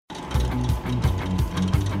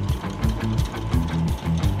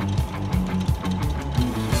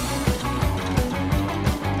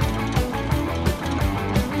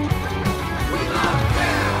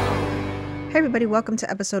everybody, welcome to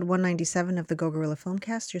episode 197 of the Go Gorilla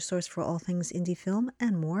Filmcast, your source for all things indie film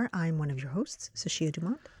and more. I'm one of your hosts, Sashia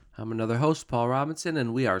Dumont. I'm another host, Paul Robinson,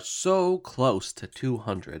 and we are so close to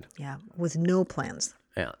 200. Yeah, with no plans.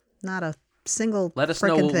 Yeah. Not a single Let us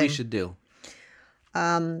know what we should do.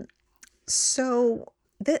 So,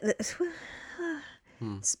 it's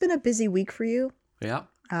been a busy week for you. Yeah.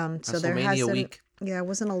 So there hasn't, week. Yeah,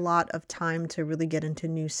 wasn't a lot of time to really get into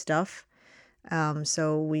new stuff.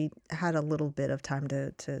 So we had a little bit of time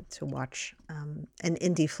to watch an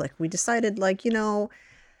indie flick. We decided,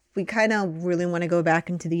 we kind of really want to go back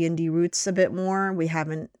into the indie roots a bit more. We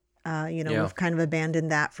haven't, we've kind of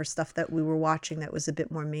abandoned that for stuff that we were watching that was a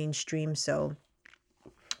bit more mainstream. So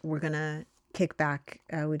we're going to kick back.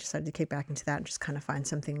 We decided to kick back into that and just kind of find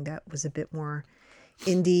something that was a bit more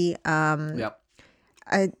indie.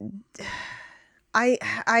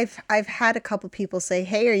 I've had a couple people say,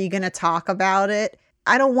 "Hey, are you going to talk about it?"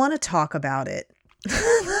 I don't want to talk about it.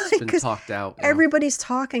 It's been talked out. Everybody's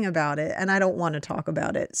talking about it, and I don't want to talk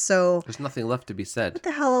about it. So there's nothing left to be said. What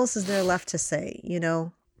the hell else is there left to say?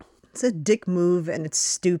 It's a dick move, and it's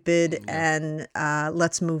stupid, and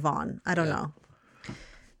let's move on. I don't know.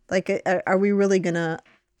 Are we really gonna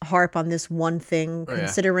harp on this one thing,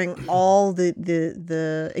 considering all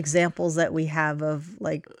the examples that we have of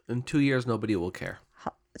in 2 years nobody will care.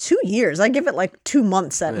 2 years, I give it 2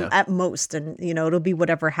 months at most, and it'll be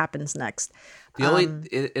whatever happens next.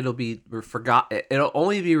 It'll be forgot. It'll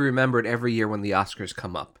only be remembered every year when the Oscars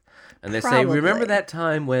come up, and they say, "Remember that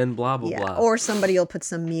time when blah blah blah." Or somebody will put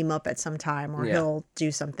some meme up at some time, or he'll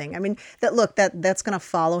do something. I mean, that's gonna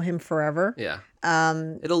follow him forever. Yeah.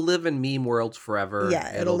 It'll live in meme worlds forever.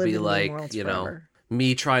 Yeah, it'll live be in like, meme worlds forever.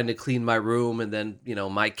 Me trying to clean my room, and then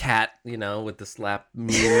my cat, with the slap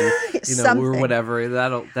meme, or whatever.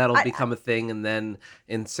 That'll become a thing, and then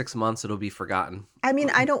in 6 months it'll be forgotten. I mean,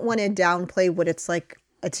 I don't want to downplay what it's like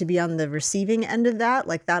to be on the receiving end of that.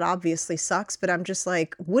 That obviously sucks, but I'm just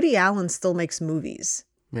like, Woody Allen still makes movies.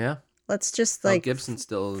 Yeah. Let's just Gibson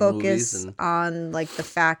still focus on the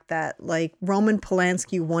fact that Roman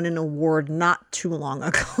Polanski won an award not too long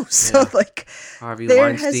ago. So Harvey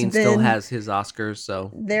Weinstein still has his Oscars.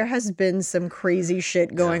 So there has been some crazy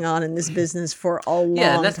shit going on in this business for a long time.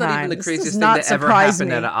 Yeah, and that's not even the craziest thing that ever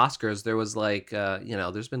happened at Oscars. There was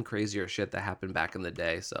there's been crazier shit that happened back in the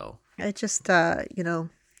day. So it just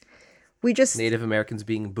we just Native Americans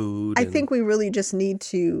being booed. I think we really just need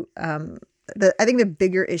to. I think the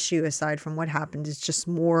bigger issue, aside from what happened, is just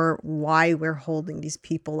more why we're holding these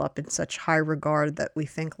people up in such high regard that we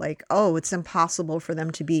think it's impossible for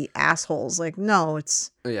them to be assholes. No,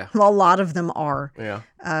 it's a lot of them are.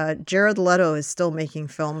 Yeah. Jared Leto is still making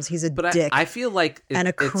films. He's a dick. I feel like and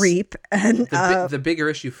a creep. And the bigger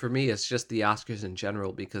issue for me is just the Oscars in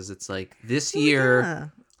general, because it's this year. Yeah.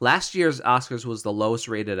 Last year's Oscars was the lowest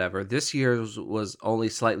rated ever. This year's was only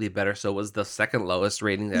slightly better, so it was the second lowest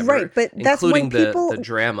rating ever. Right, but that's when the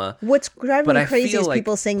drama. What's driving me crazy is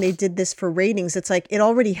people saying they did this for ratings. It's it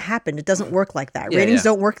already happened. It doesn't work like that. Ratings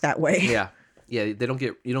don't work that way. Yeah. Yeah, you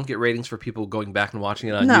don't get ratings for people going back and watching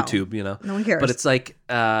it on YouTube, No one cares. But it's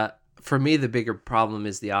for me, the bigger problem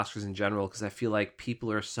is the Oscars in general, because I feel like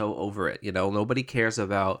people are so over it. Nobody cares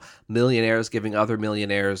about millionaires giving other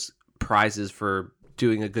millionaires prizes for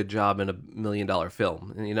doing a good job in $1 million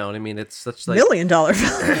film. You know what I mean? It's such $1 million film.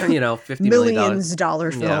 $50 millions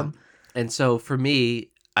dollar film. Yeah. And so for me,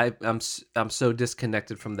 I'm so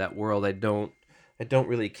disconnected from that world. I don't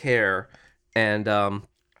really care. And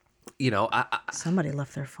somebody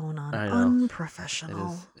left their phone on. I know.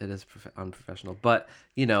 Unprofessional. It is unprofessional. But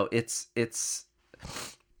it's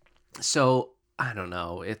so I don't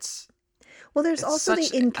know. Well, there's also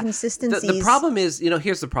the inconsistencies. The problem is,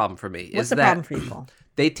 here's the problem for me. What's the problem for you, Paul?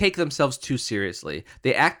 They take themselves too seriously.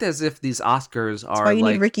 They act as if these Oscars are. That's why you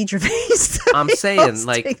need Ricky Gervais. I'm saying,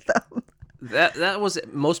 that was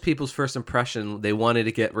most people's first impression. They wanted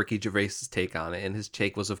to get Ricky Gervais' take on it, and his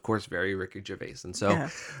take was, of course, very Ricky Gervais. And so,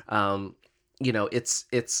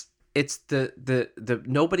 it's the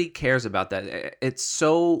nobody cares about that. It's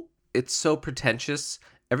so pretentious.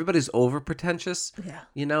 Everybody's over pretentious. Yeah.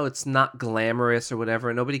 It's not glamorous or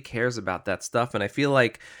whatever. Nobody cares about that stuff. And I feel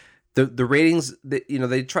like the ratings that,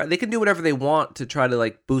 they can do whatever they want to try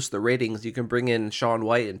to boost the ratings. You can bring in Shaun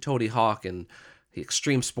White and Tony Hawk and the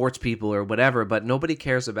extreme sports people or whatever, but nobody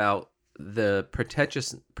cares about the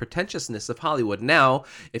pretentiousness of Hollywood. Now,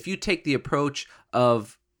 if you take the approach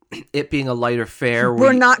of it being a lighter fare,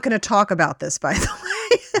 we're not going to talk about this, by the way.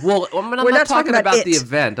 Well, I'm not talking about the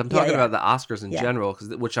event. I'm talking about the Oscars in general,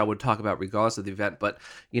 which I would talk about regardless of the event. But,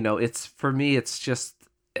 it's for me, it's just,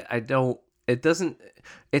 it doesn't.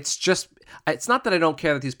 It's just. It's not that I don't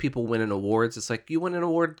care that these people win in awards. It's like, you win an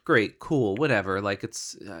award, great, cool, whatever. Like,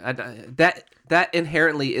 it's that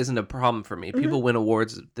inherently isn't a problem for me. People win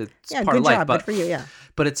awards. That's part good of life. job. But Good for you. Yeah.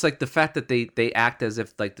 But it's like the fact that they act as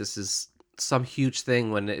if like this is some huge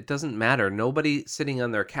thing when it doesn't matter. Nobody sitting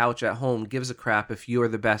on their couch at home gives a crap if you're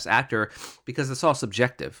the best actor, because it's all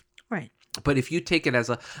subjective. Right. But if you take it as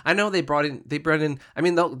I know they brought in, I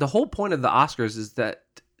mean, the whole point of the Oscars is that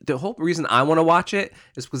the whole reason I want to watch it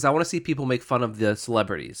is because I want to see people make fun of the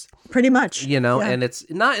celebrities. Pretty much. You know, Yeah. and it's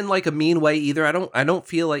not in like a mean way either. I don't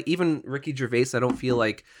feel like, even Ricky Gervais, I don't feel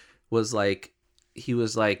like he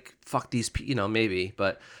was like, fuck these people, you know, maybe,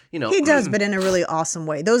 but you know. He does, but in a really awesome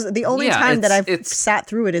way. The only time that I've sat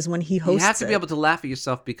through it is when he hosts it. You have to be able to laugh at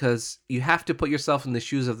yourself, because you have to put yourself in the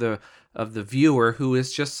shoes of the viewer, who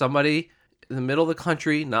is just somebody in the middle of the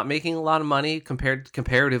country, not making a lot of money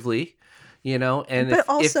comparatively, you know, and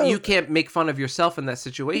if you can't make fun of yourself in that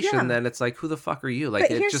situation, then it's like, who the fuck are you? Like,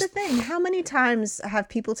 but here's the thing: how many times have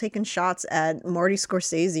people taken shots at Marty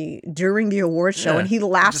Scorsese during the award show, and he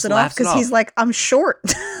laughs it off because he's like, "I'm short."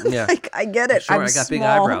 Yeah, like, I get it. Sure, I'm I got small, big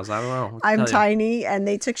eyebrows. I don't know. I'm tiny, and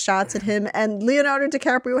they took shots at him. And Leonardo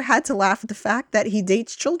DiCaprio had to laugh at the fact that he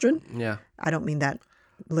dates children. Yeah, I don't mean that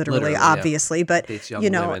literally, obviously, but you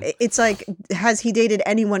know, women. It's like, has he dated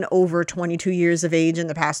anyone over 22 years of age in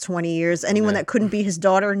the past 20 years? Anyone that couldn't be his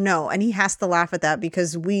daughter? No. And he has to laugh at that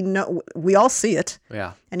because we know, we all see it.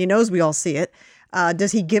 Yeah. And he knows we all see it.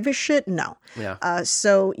 Does he give a shit? No. Yeah.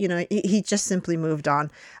 So, you know, he just simply moved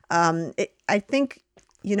on. I think,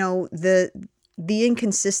 you know, the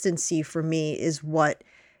inconsistency for me is what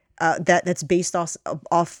that's based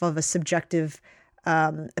off of a subjective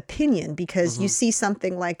opinion, because you see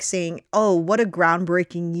something like saying, oh, what a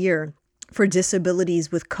groundbreaking year for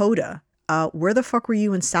disabilities with Coda. Where the fuck were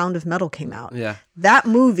you when Sound of Metal came out? Yeah. That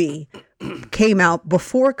movie came out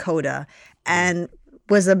before Coda and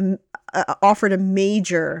was offered a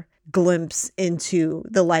major glimpse into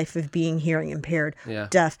the life of being hearing impaired,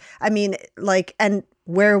 deaf. I mean, like, and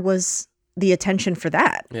where was the attention for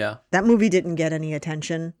that? Yeah. That movie didn't get any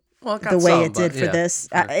attention. Well, the way it did for this,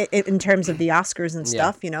 in terms of the Oscars and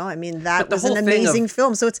stuff, you know, I mean, that was an amazing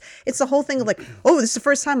film. So it's the whole thing of like, oh, this is the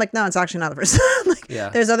first time. Like, no, it's actually not the first time. Like,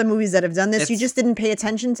 there's other movies that have done this. You just didn't pay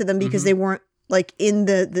attention to them because they weren't like in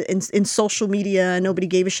in social media, and nobody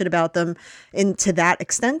gave a shit about them to that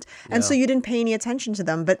extent. And so you didn't pay any attention to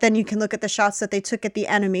them. But then you can look at the shots that they took at the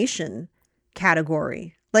animation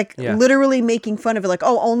category. Like, literally making fun of it. Like,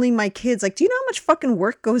 oh, only my kids. Like, do you know how much fucking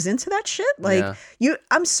work goes into that shit? Like,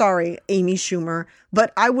 I'm sorry, Amy Schumer,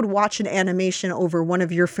 but I would watch an animation over one of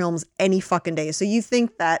your films any fucking day. So you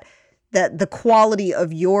think that the quality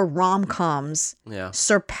of your rom-coms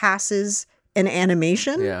surpasses an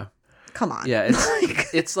animation? Yeah. Come on. Yeah,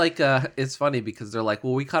 it's like it's funny because they're like,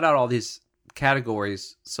 well, we cut out all these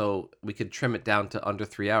categories so we could trim it down to under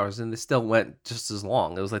 3 hours, and it still went just as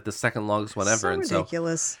long. It was like the second longest one ever. So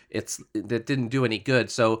ridiculous. And it didn't do any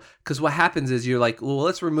good. So because what happens is you're like, well,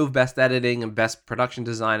 let's remove best editing and best production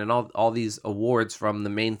design and all these awards from the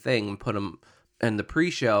main thing and put them in the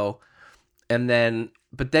pre-show,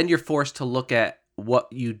 but then you're forced to look at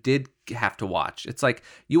what you did have to watch. It's like,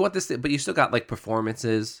 you want this, but you still got like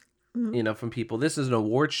performances, you know, from people. This is an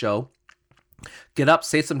award show. Get up,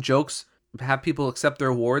 say some jokes, have people accept their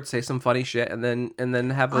awards, say some funny shit, and then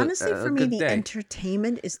have honestly, a for me, good the day.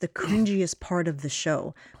 entertainment is the cringiest part of the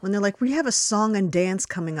show. When they're like, we have a song and dance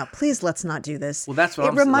coming up, please let's not do this. Well, that's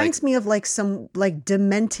what it reminds me of like some like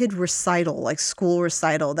demented recital, like school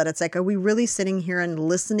recital, that it's like, are we really sitting here and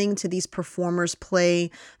listening to these performers play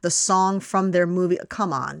the song from their movie?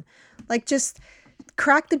 Come on. Like, just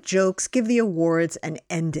crack the jokes, give the awards, and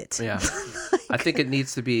end it. Yeah. I think it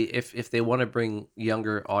needs to be, if they want to bring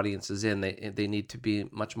younger audiences in, they need to be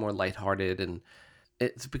much more lighthearted, and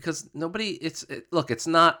it's because it's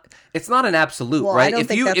not an absolute, well, right? I don't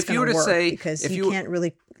think that's if you were to work, say, because if you can't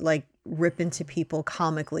really like rip into people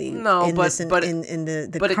comically in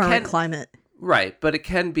the current climate. Right, but it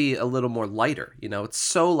can be a little more lighter, you know. It's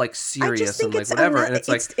so like serious, I just think and like whatever, and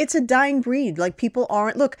it's a dying breed. Like, people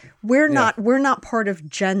aren't. Look, we're not part of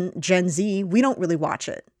Gen Z. We don't really watch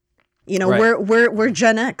it. You know, we're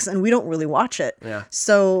Gen X, and we don't really watch it. Yeah.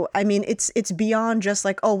 So I mean, it's beyond just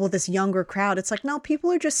like, oh well, this younger crowd. It's like, no,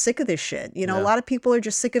 people are just sick of this shit. You know, a lot of people are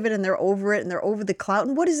just sick of it, and they're over it, and they're over the clout.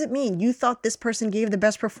 And what does it mean? You thought this person gave the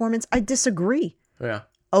best performance? I disagree. Yeah.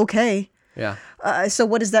 Okay. Yeah. So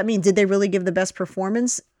what does that mean? Did they really give the best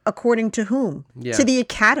performance? According to whom? Yeah. To the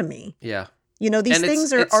Academy. Yeah. You know, these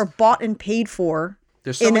things are bought and paid for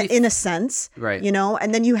in a sense. Right. You know,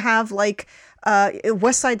 and then you have like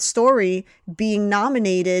West Side Story being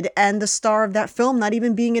nominated and the star of that film not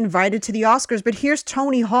even being invited to the Oscars. But here's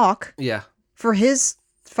Tony Hawk Yeah. for his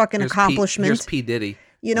fucking accomplishment. Here's P. Diddy.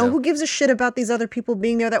 You know, Yeah. who gives a shit about these other people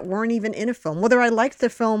being there that weren't even in a film? Whether I liked the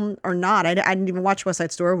film or not, I didn't even watch West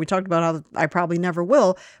Side Story. We talked about how I probably never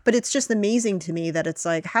will. But it's just amazing to me that it's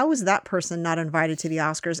like, how is that person not invited to the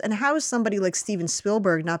Oscars? And how is somebody like Steven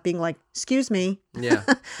Spielberg not being like, excuse me, Yeah.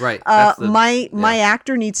 Right. That's my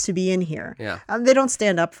actor needs to be in here. Yeah. They don't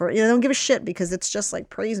stand up for it. You know, they don't give a shit because it's just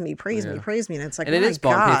like, praise me, praise me, praise me. And it's like, And it oh is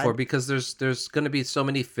my bought and paid God. for because there's going to be so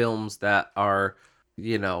many films that are,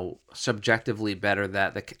 you know, subjectively better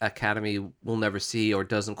that the Academy will never see or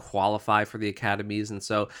doesn't qualify for the Academies, and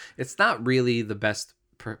so it's not really the best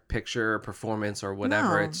picture or performance or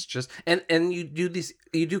whatever. No. It's just and you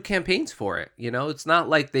do campaigns for it. You know, it's not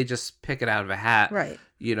like they just pick it out of a hat. Right.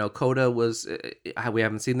 You know, Coda was. We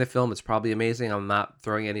haven't seen the film. It's probably amazing. I'm not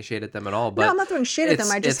throwing any shade at them at all. But No, I'm not throwing shade at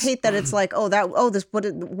them. I just hate that it's like, this what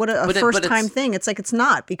a first time thing. It's like it's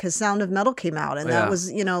not, because Sound of Metal came out and that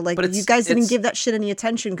was, you know, like you guys didn't give that shit any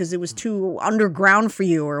attention because it was too underground for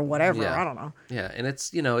you or whatever. Yeah. I don't know. Yeah, and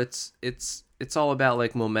it's, you know, it's all about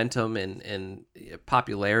like momentum and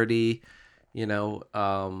popularity, you know,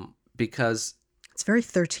 because It's very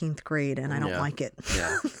 13th grade and I don't like it.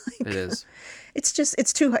 Yeah, Like, it is. It's just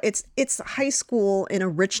it's high school in a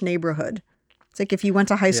rich neighborhood. It's like if you went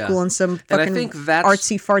to high school in some fucking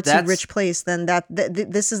artsy fartsy rich place, then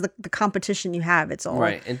this is the competition you have. It's all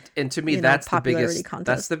right. And to me, that's the biggest contest.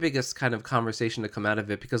 That's the biggest kind of conversation to come out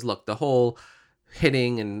of it, because look, the whole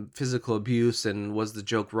hitting and physical abuse and was the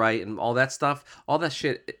joke right and all that stuff, all that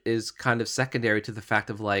shit is kind of secondary to the fact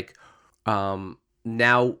of like,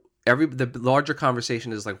 now the larger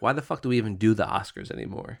conversation is like, why the fuck do we even do the Oscars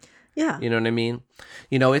anymore? Yeah. You know what I mean?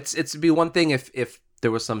 You know, it'd be one thing if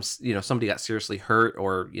there was some, you know, somebody got seriously hurt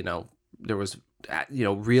or, you know, there was, you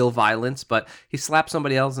know, real violence, but he slapped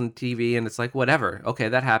somebody else on TV and it's like, whatever. Okay,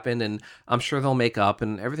 that happened and I'm sure they'll make up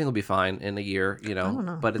and everything will be fine in a year, you know. I don't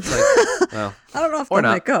know. But it's like, well, I don't know if they'll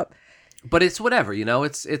make up. But it's whatever, you know,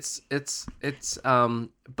 it's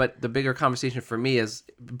but the bigger conversation for me is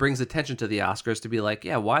brings attention to the Oscars to be like,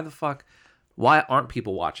 yeah, why aren't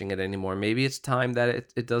people watching it anymore? Maybe it's time that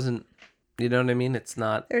it doesn't, you know what I mean? It's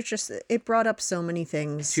not. It brought up so many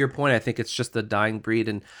things. To your point, I think it's just a dying breed,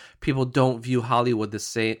 and people don't view Hollywood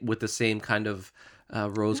with the same kind of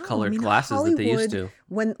rose-colored glasses Hollywood, that they used to.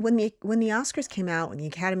 When the Oscars came out, when the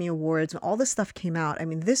Academy Awards, when all this stuff came out, I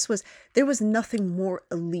mean, there was nothing more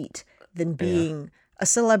elite than being a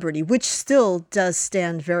celebrity, which still does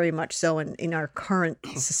stand very much so in our current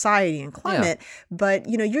society and climate. Yeah. But,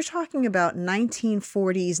 you know, you're talking about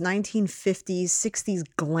 1940s, 1950s, 60s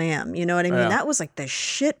glam. You know what I mean? Yeah. That was like the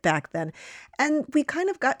shit back then. And we kind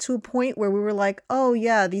of got to a point where we were like, oh,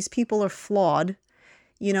 yeah, these people are flawed.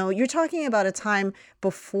 You know, you're talking about a time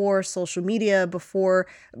before social media, before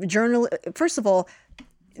First of all,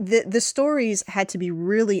 the stories had to be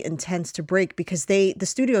really intense to break because the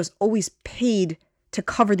studios always paid to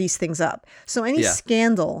cover these things up. So any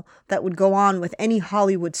scandal that would go on with any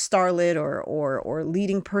Hollywood starlet or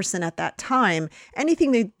leading person at that time,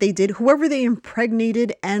 anything they did, whoever they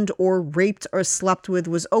impregnated and or raped or slept with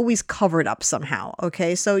was always covered up somehow.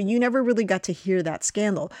 Okay, so you never really got to hear that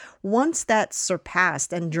scandal. Once that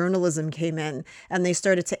surpassed and journalism came in and they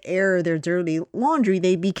started to air their dirty laundry,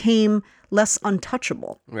 they became less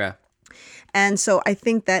untouchable. Yeah. And so I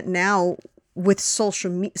think that now, with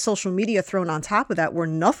social media thrown on top of that, where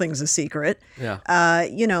nothing's a secret,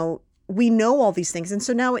 you know, we know all these things. And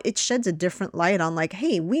so now it sheds a different light on like,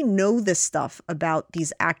 hey, we know this stuff about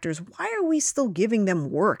these actors. Why are we still giving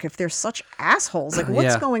them work if they're such assholes? Like,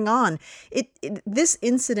 what's going on? This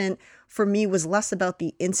incident for me was less about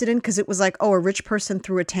the incident because it was like, oh, a rich person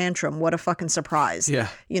threw a tantrum. What a fucking surprise. Yeah.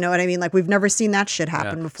 You know what I mean? Like, we've never seen that shit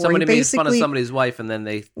happen before. Somebody made fun of somebody's wife and then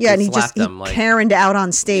they and he slapped them. He Karen'd out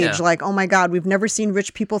on stage like, oh my God, we've never seen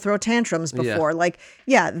rich people throw tantrums before. Like,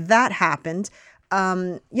 that happened.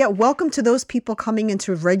 Welcome to those people coming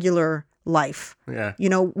into regular life. Yeah. You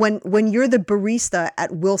know, when you're the barista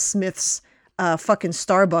at Will Smith's fucking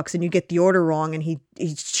Starbucks and you get the order wrong and he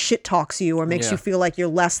shit talks you or makes you feel like you're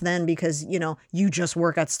less than because, you know, you just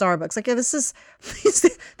work at Starbucks. Like, this is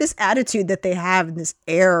this attitude that they have and this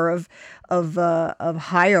air of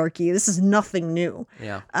hierarchy. This is nothing new.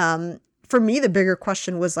 Yeah. For me, the bigger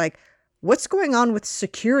question was like, what's going on with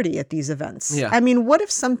security at these events? Yeah. I mean, what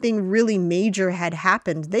if something really major had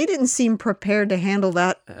happened? They didn't seem prepared to handle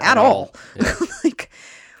that at all. Yeah. Like,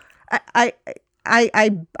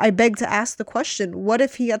 I beg to ask the question, what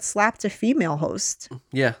if he had slapped a female host?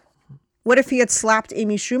 Yeah. What if he had slapped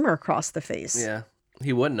Amy Schumer across the face? Yeah.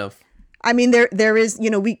 He wouldn't have. I mean, there is,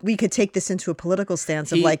 we could take this into a political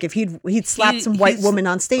stance of like if he'd slapped some white woman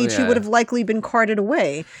on stage, he would have likely been carted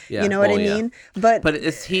away. Yeah. You know what I mean? But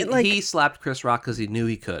he slapped Chris Rock because he knew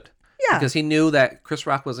he could. Yeah. Because he knew that Chris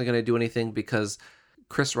Rock wasn't going to do anything because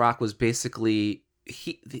Chris Rock was basically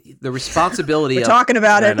the responsibility. We're talking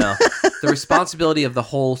about it. I know. The responsibility of the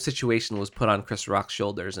whole situation was put on Chris Rock's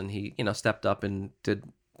shoulders, and he stepped up and did,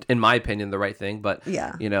 in my opinion, the right thing. But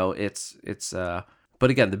yeah, it's. But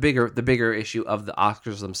again, the bigger issue of the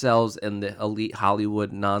Oscars themselves and the elite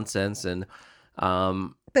Hollywood nonsense, and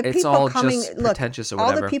but it's all just pretentious or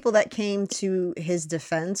whatever. All the people that came to his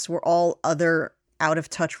defense were all other out of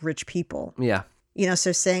touch rich people. Yeah,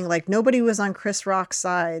 so saying like nobody was on Chris Rock's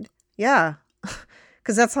side. Yeah,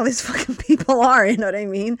 because that's how these fucking people are. You know what I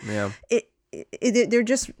mean? Yeah.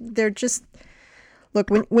 They're just look,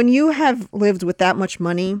 when you have lived with that much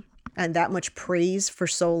money and that much praise for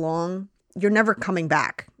so long, you're never coming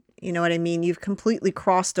back. You know what I mean? You've completely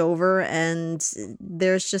crossed over, and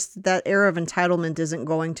there's just that era of entitlement isn't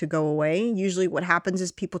going to go away. Usually what happens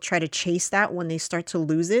is people try to chase that when they start to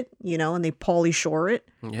lose it, and they Pauly Shore it.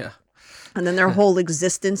 Yeah. And then their whole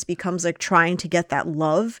existence becomes like trying to get that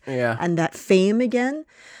love and that fame again,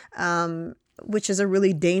 which is a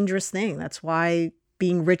really dangerous thing. That's why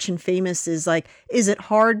being rich and famous is like, is it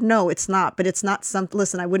hard? No, it's not. But it's not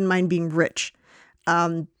listen, I wouldn't mind being rich.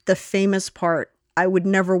 The famous part, I would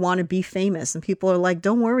never want to be famous. And people are like,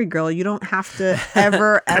 don't worry, girl. You don't have to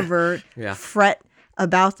ever fret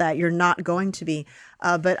about that. You're not going to be.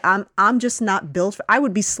 But I'm just not built I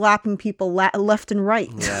would be slapping people left and right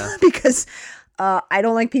because I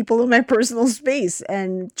don't like people in my personal space,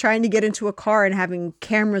 and trying to get into a car and having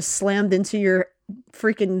cameras slammed into your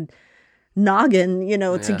freaking noggin,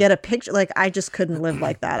 to get a picture. Like, I just couldn't live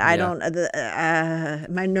like that. I don't,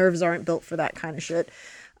 my nerves aren't built for that kind of shit.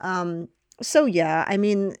 So yeah, I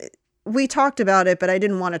mean, we talked about it, but I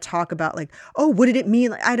didn't want to talk about like, oh, what did it mean?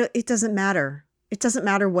 Like, it doesn't matter. It doesn't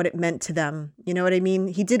matter what it meant to them. You know what I mean?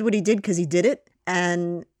 He did what he did because he did it.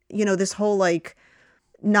 And, this whole like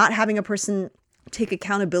not having a person take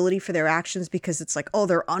accountability for their actions because it's like, oh,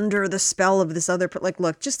 they're under the spell of this other, like,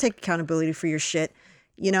 look, just take accountability for your shit.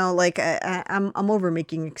 Like I'm over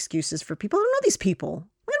making excuses for people. I don't know these people.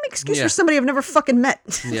 I'm gonna make excuses for somebody I've never fucking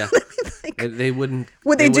met. Yeah. Like, they wouldn't.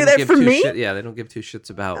 Would they do that for me? They don't give two shits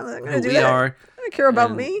about who we that. are. They don't care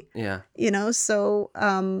about me. Yeah. So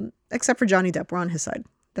except for Johnny Depp, we're on his side.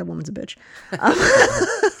 That woman's a bitch.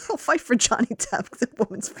 I'll fight for Johnny Depp. That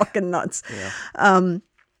woman's fucking nuts. Yeah.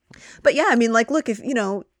 But yeah, I mean, like, look, if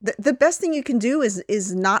the best thing you can do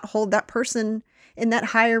is not hold that person in that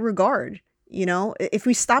higher regard. If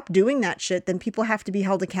we stop doing that shit, then people have to be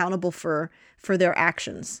held accountable for their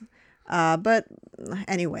actions. But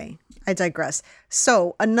anyway, I digress.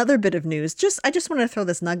 So another bit of news, I just want to throw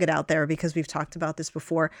this nugget out there because we've talked about this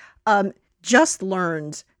before. Just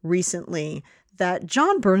learned recently that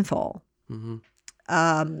Jon Bernthal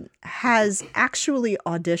has actually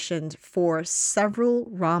auditioned for several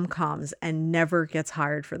rom-coms and never gets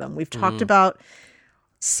hired for them. We've talked about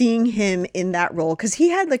seeing him in that role because he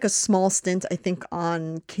had like a small stint, I think,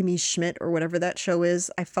 on Kimmy Schmidt or whatever that show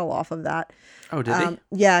is. I fell off of that. Oh, did he?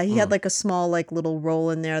 Yeah, he had like a small like little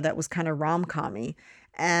role in there that was kind of rom-com-y.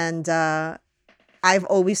 And I've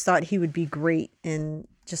always thought he would be great in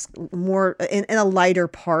just more in a lighter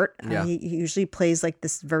part. Yeah. He usually plays like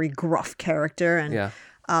this very gruff character.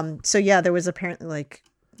 And so yeah, there was apparently like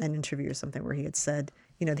an interview or something where he had said,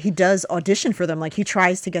 he does audition for them. Like, he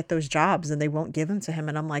tries to get those jobs and they won't give them to him.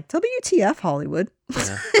 And I'm like, WTF, Hollywood.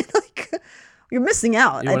 Yeah. Like, you're missing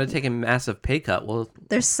out. You want to take a massive pay cut? Well,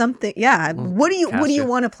 there's something. Yeah. What do you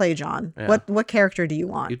want to play, John? Yeah. What character do you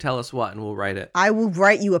want? You tell us what and we'll write it. I will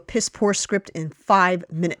write you a piss poor script in 5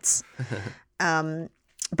 minutes.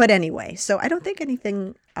 But anyway, so I don't think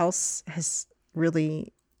anything else has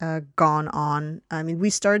really gone on. I mean,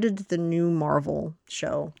 we started the new Marvel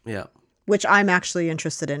show. Yeah. Which I'm actually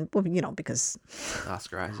interested in, well, because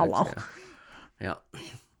Oscar Isaac. Hello. Yeah.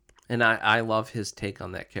 And I love his take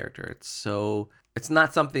on that character. It's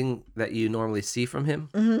not something that you normally see from him.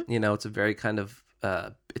 Mm-hmm. It's a very kind of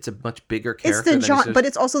it's a much bigger character. But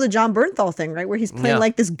it's also the Jon Bernthal thing, right? Where he's playing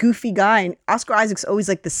like this goofy guy, and Oscar Isaac's always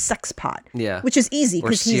like the sex pot. Yeah. Which is easy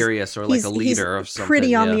because he's serious or like a leader of something.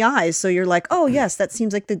 Pretty on the eyes, so you're like, oh yes, that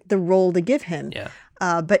seems like the role to give him.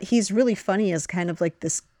 Yeah. But he's really funny as kind of like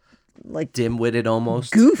this, like dim-witted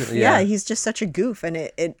almost goof. Yeah, he's just such a goof, and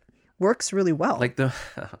it works really well. Like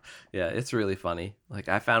it's really funny. Like,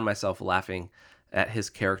 I found myself laughing at his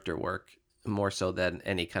character work more so than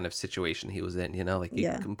any kind of situation he was in. Like, he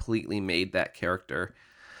completely made that character.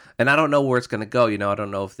 And I don't know where it's going to go. I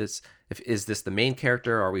don't know if is this the main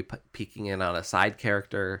character? Or are we peeking in on a side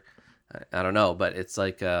character? I don't know, but it's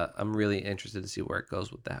like I'm really interested to see where it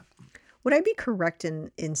goes with that. Would I be correct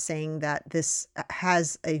in saying that this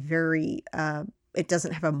has a very it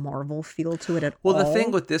doesn't have a Marvel feel to it at all? Well, the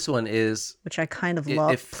thing with this one is, which I kind of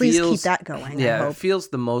love. Please keep that going. Yeah, I hope. It feels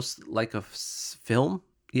the most like a film,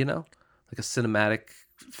 like a cinematic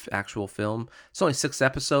actual film. It's only 6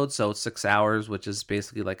 episodes, so it's 6 hours, which is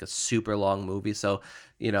basically like a super long movie. So,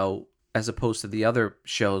 as opposed to the other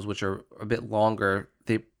shows, which are a bit longer,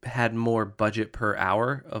 they had more budget per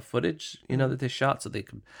hour of footage, that they shot, so they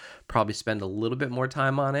could probably spend a little bit more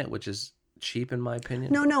time on it, which is cheap in my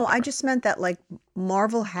opinion. No, I just meant that like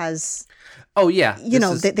Marvel has. Oh yeah,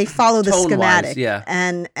 they follow the schematic. Yeah,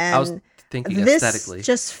 and I was thinking this aesthetically.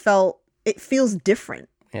 Just it feels different.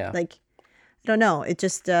 Yeah, like I don't know. It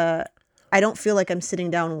just I don't feel like I'm sitting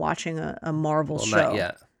down watching a Marvel show. Not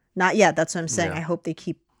yet. Not yet. That's what I'm saying. Yeah. I hope they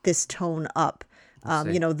keep this tone up.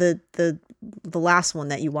 The last one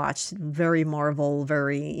that you watched, very Marvel,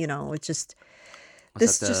 very it just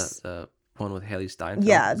the one with Haley Steinfeld.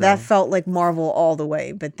 Yeah, that felt like Marvel all the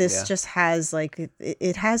way. But this just has like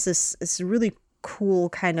it has this really cool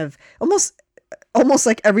kind of almost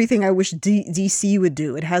like everything I wish DC would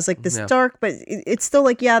do. It has like this dark, but it's still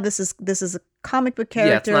like this is a comic book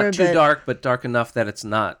character. Yeah, it's not too dark, but dark enough that it's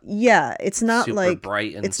not. Yeah, it's not super like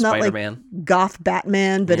bright and it's Spider-Man. not like goth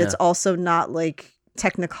Batman, but it's also not like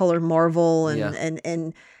Technicolor Marvel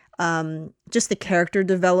and just the character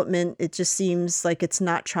development. It just seems like it's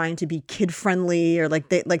not trying to be kid friendly, or like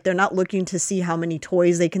they're not looking to see how many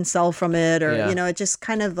toys they can sell from it, or it just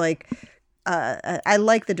kind of like. I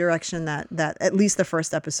like the direction that at least the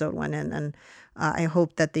first episode went in, and I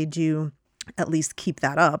hope that they do at least keep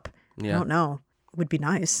that up. Yeah. I don't know. It would be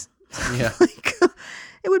nice. Yeah.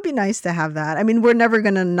 It would be nice to have that. I mean, we're never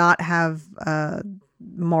going to not have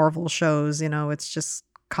Marvel shows, it's just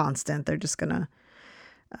constant. They're just going to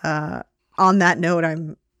on that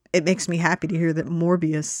note, it makes me happy to hear that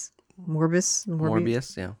Morbius,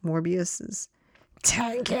 yeah. Morbius is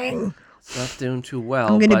tanking. It's not doing too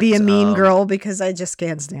well. I'm going to be a mean girl because I just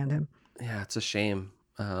can't stand him. Yeah, it's a shame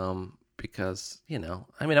because, I'm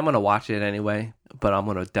going to watch it anyway, but I'm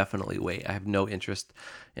going to definitely wait. I have no interest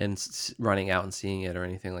in running out and seeing it or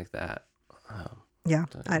anything like that. I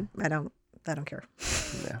don't care.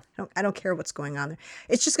 Yeah. I don't care what's going on there.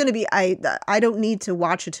 It's just going to be, I don't need to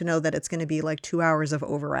watch it to know that it's going to be like 2 hours of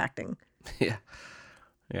overacting. Yeah.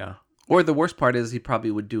 Yeah. Or the worst part is he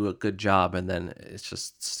probably would do a good job and then it's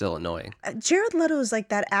just still annoying. Jared Leto is like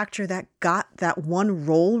that actor that got that one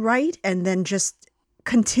role right and then just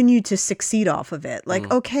continued to succeed off of it.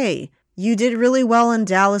 Like, okay, you did really well in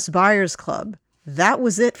Dallas Buyers Club. That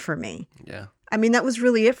was it for me. Yeah. I mean, that was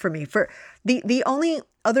really it for me. For the only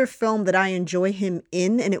other film that I enjoy him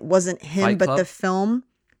in, and it wasn't him, Fight but Club? the film.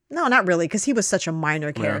 No, not really, because he was such a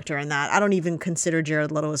minor character in that. I don't even consider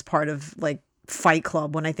Jared Leto as part of like Fight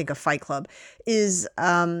Club when I think of Fight Club, is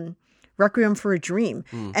Requiem for a Dream.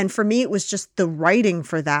 And for me, it was just the writing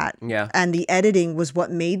for that. Yeah. And the editing was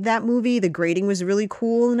what made that movie. The grading was really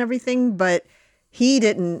cool and everything, but he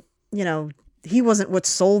didn't, he wasn't what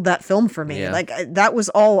sold that film for me. Yeah. Like that was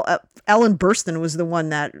all, Ellen Burstyn was the one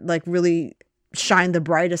that like really shined the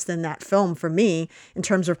brightest in that film for me in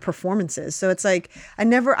terms of performances. So it's like, I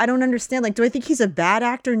don't understand. Like, do I think he's a bad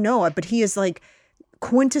actor? No, but he is like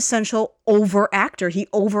quintessential over actor. He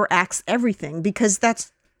overacts everything because that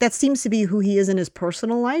seems to be who he is in his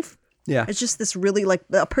personal life. Yeah. It's just this really like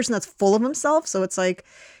a person that's full of himself. So it's like,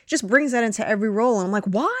 just brings that into every role. And I'm like,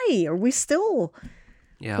 why are we still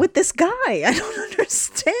with this guy? I don't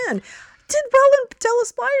understand. Did well in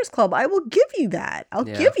Dallas Buyers Club. I will give you that. I'll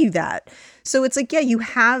give you that. So it's like,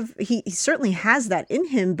 he certainly has that in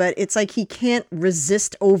him, but it's like he can't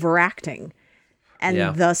resist overacting.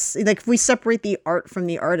 And thus, like, if we separate the art from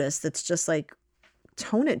the artist, it's just like,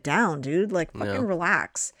 tone it down, dude. Like, fucking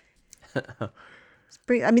relax. I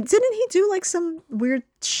mean, didn't he do like some weird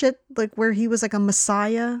shit, like where he was like a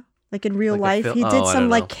messiah, like in real life? He did some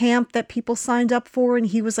like camp that people signed up for, and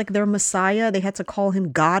he was like their messiah. They had to call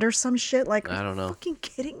him God or some shit. Like, I don't know. Are you fucking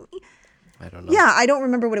kidding me? I don't know. Yeah, I don't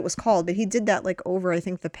remember what it was called, but he did that like over, I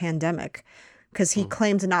think, the pandemic. Because he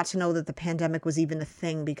claimed not to know that the pandemic was even a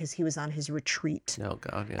thing because he was on his retreat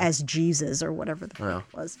as Jesus or whatever the fuck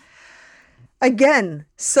it was. Again,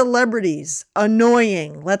 celebrities,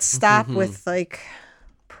 annoying. Let's stop with like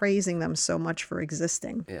praising them so much for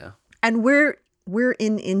existing. Yeah. And we're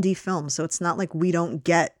in indie film, so it's not like we don't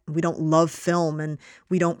love film and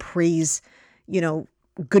we don't praise,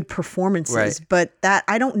 good performances. Right. But that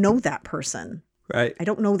I don't know that person. Right. I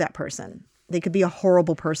don't know that person. They could be a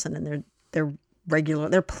horrible person and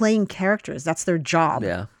they're playing characters. That's their job.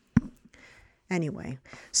 Yeah. Anyway,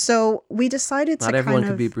 so we decided to Not everyone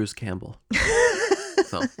could be Bruce Campbell.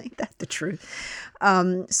 So. Ain't that the truth?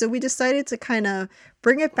 So we decided to kind of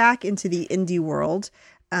bring it back into the indie world.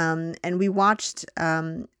 And we watched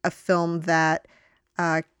a film that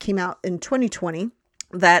came out in 2020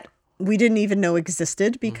 that we didn't even know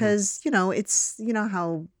existed because, it's,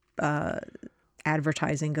 how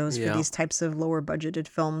advertising goes for these types of lower budgeted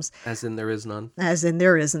films. As in there is none. As in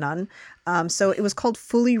there is none. So it was called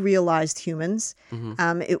Fully Realized Humans.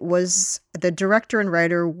 It was, the director and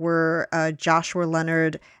writer were Joshua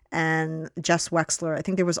Leonard and Jess Wexler. I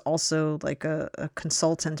think there was also like a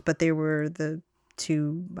consultant, but they were the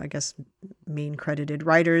two, I guess, main credited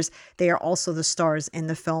writers. They are also the stars in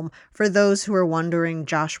the film. For those who are wondering,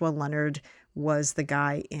 Joshua Leonard was the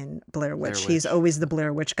guy in Blair Witch. He's always the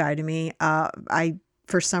Blair Witch guy to me. I,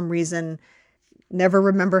 for some reason, never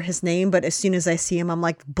remember his name, but as soon as I see him, I'm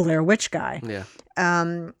like, Blair Witch guy. Yeah.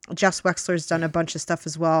 Jess Wexler's done a bunch of stuff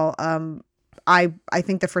as well. I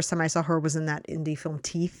think the first time I saw her was in that indie film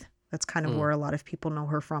Teeth. That's kind of where a lot of people know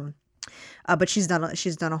her from. But she's done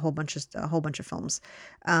a whole bunch of films.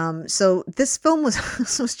 So this film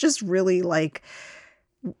was just really like,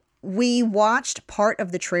 we watched part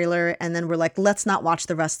of the trailer and then we're like, let's not watch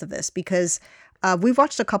the rest of this because we've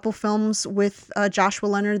watched a couple films with Joshua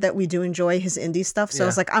Leonard that we do enjoy his indie stuff. So I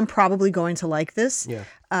was like, I'm probably going to like this. Yeah.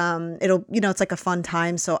 It'll, it's like a fun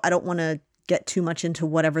time. So I don't want to get too much into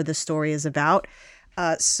whatever the story is about.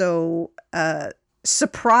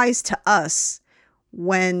 Surprise to us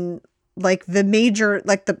when like the major,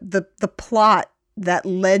 like the plot that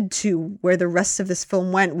led to where the rest of this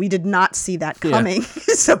film went, we did not see that coming.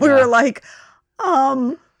 So we were like,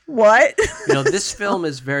 what? This film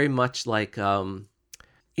is very much like,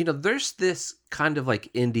 there's this kind of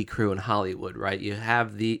like indie crew in Hollywood, right? You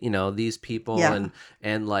have these people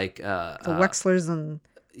and like the Wexlers and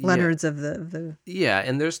Leonards of the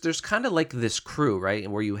and there's kind of like this crew,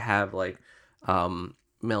 right? Where you have like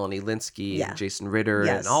Melanie Linsky and Jason Ritter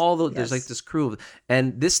and all those. There's like this crew,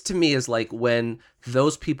 and this to me is like when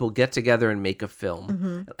those people get together and make a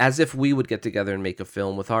film, as if we would get together and make a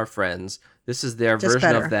film with our friends. This is their Just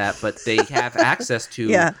version better. of that, but they have access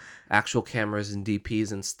to actual cameras and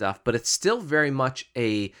DPs and stuff. But it's still very much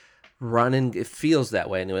a run and it feels that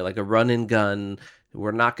way anyway, like a run and gun.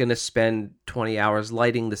 We're not going to spend 20 hours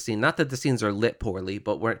lighting the scene. Not that the scenes are lit poorly,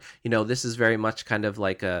 but this is very much kind of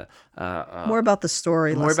like more about the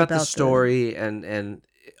story, more about the story and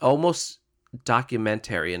almost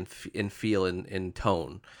documentary in feel in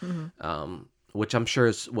tone, which I'm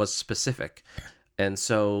sure was specific. And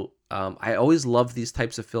so I always love these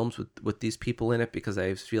types of films with these people in it because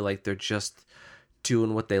I feel like they're just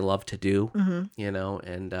doing what they love to do, Yeah.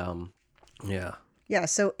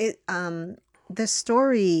 So it the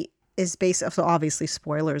story is based, so obviously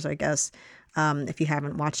spoilers, I guess, if you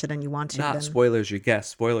haven't watched it and you want to. Not spoilers, you guess.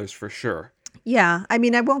 Spoilers for sure. Yeah. I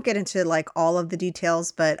mean, I won't get into like all of the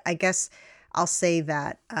details, but I guess I'll say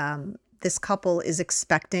that this couple is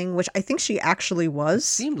expecting, which I think she actually was.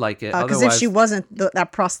 Seemed like it. Because if she wasn't,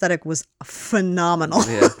 that prosthetic was phenomenal.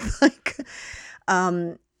 Yeah.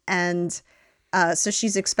 So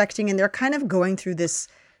she's expecting, and they're kind of going through this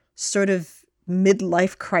sort of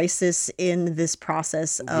midlife crisis in this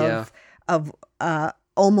process of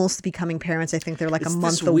almost becoming parents. I think they're like it's a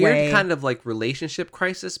month this away. Weird kind of like relationship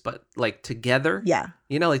crisis, but like together. Yeah.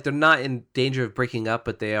 Like they're not in danger of breaking up,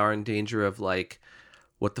 but they are in danger of like,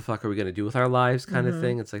 what the fuck are we going to do with our lives kind of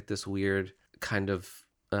thing. It's like this weird kind of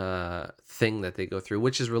thing that they go through,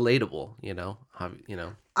 which is relatable,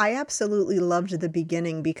 I absolutely loved the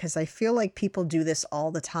beginning because I feel like people do this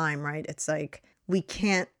all the time, right? It's like we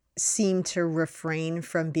can't seem to refrain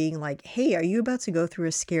from being like, hey, are you about to go through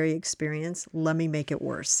a scary experience? Let me make it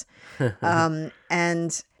worse.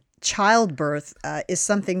 And childbirth is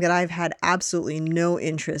something that I've had absolutely no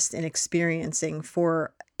interest in experiencing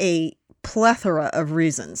for a plethora of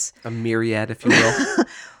reasons. A myriad, if you will.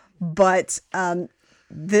 But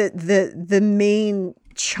the main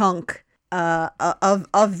chunk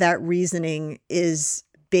of that reasoning is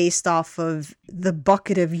based off of the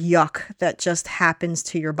bucket of yuck that just happens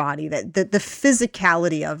to your body, that the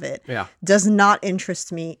physicality of it does not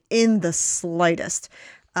interest me in the slightest.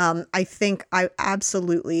 I think I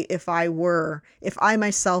absolutely, if I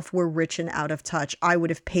myself were rich and out of touch, I would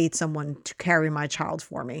have paid someone to carry my child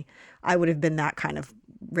for me. I would have been that kind of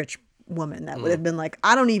rich woman that would have been like,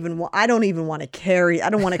 I don't even want to carry, I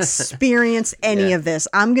don't want to experience any of this.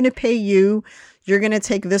 I'm going to pay you. You're going to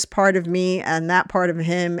take this part of me and that part of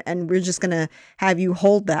him, and we're just going to have you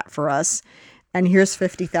hold that for us. and here's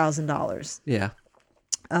 $50,000. Yeah.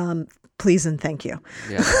 Please and thank you.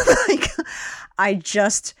 Yeah. Like, I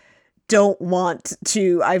just don't want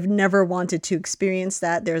to. I've never wanted to experience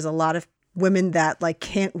that. There's a lot of women that like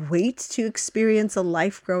can't wait to experience a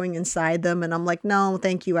life growing inside them, and I'm like, no,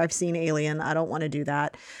 thank you. I've seen Alien. I don't want to do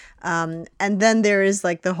that. And then there is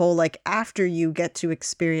like the whole like after you get to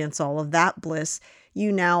experience all of that bliss,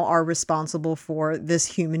 you now are responsible for this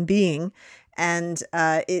human being, and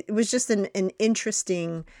it was just an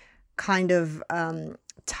interesting kind of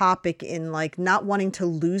topic in like not wanting to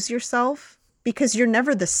lose yourself, because you're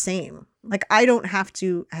never the same. Like, I don't have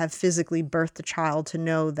to have physically birthed a child to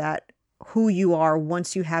know that who you are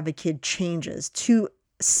once you have a kid changes to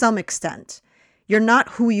some extent. You're not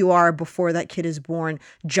who you are before that kid is born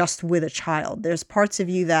just with a child. There's parts of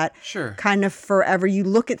you that Sure. kind of forever, you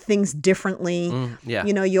look at things differently. Yeah.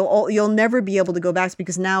 You know, you'll never be able to go back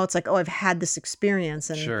because now it's like, oh, I've had this experience.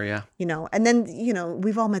 And, Sure. Yeah. you know, and then, you know,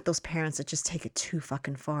 we've all met those parents that just take it too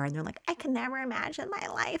fucking far. And they're like, I can never imagine my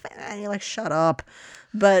life. And you're like, shut up.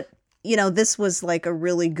 But, you know, this was like a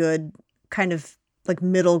really good kind of like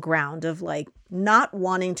middle ground of like not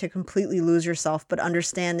wanting to completely lose yourself, but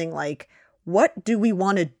understanding like, what do we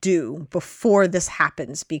want to do before this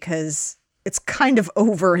happens? Because it's kind of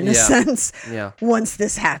over in a sense once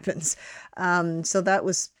this happens. So that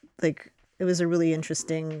was like, it was a really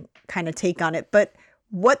interesting kind of take on it. But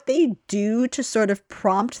what they do to sort of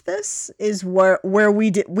prompt this is where we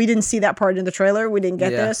didn't see that part in the trailer. We didn't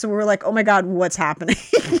get there. So we were like, oh my God, what's happening?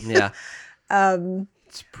 Yeah.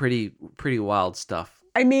 It's pretty wild stuff.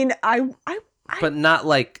 I mean, but not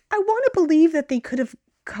like, I want to believe that they could have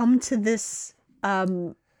come to this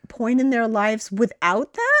point in their lives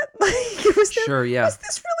without that. Like, was this really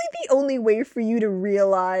the only way for you to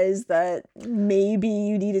realize that maybe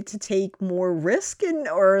you needed to take more risk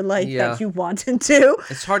or that you wanted to?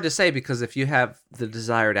 It's hard to say, because if you have the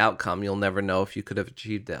desired outcome, you'll never know if you could have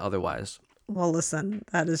achieved it otherwise. Well, listen,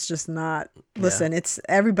 that is just not. Listen, it's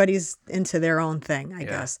everybody's into their own thing, I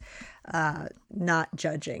guess. Not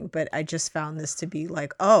judging, but I just found this to be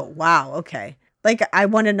like, oh wow, okay. Like, I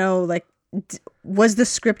want to know, like, was the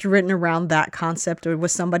script written around that concept, or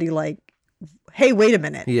was somebody like, hey, wait a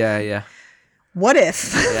minute. Yeah. What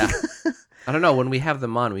if? Yeah. I don't know. When we have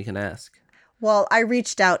them on, we can ask. Well, I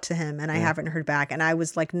reached out to him and I haven't heard back. And I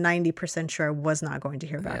was like 90% sure I was not going to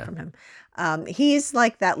hear back from him. He's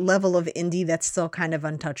like that level of indie that's still kind of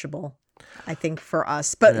untouchable, I think, for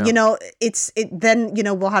us. But, you know, then, you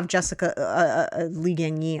know, we'll have Jessica Lee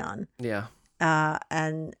Gang-yi on. Yeah.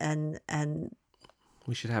 And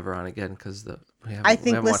we should have her on again, because I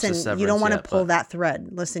think, listen, you don't want to pull that thread.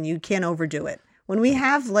 Listen, you can't overdo it. When we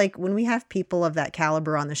have people of that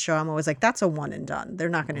caliber on the show, I'm always like, that's a one and done. They're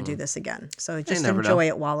not going to do this again. So just enjoy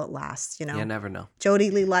it while it lasts, you know? You never know.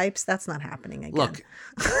 Jodie Lee Lipes, that's not happening again. Look,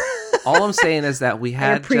 all I'm saying is that we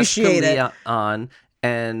had Jessica Lee on,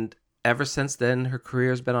 and ever since then, her career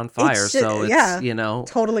has been on fire. It's you know,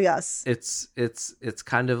 totally us. It's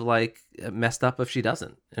kind of like messed up if she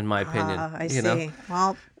doesn't, in my opinion. I see. Know?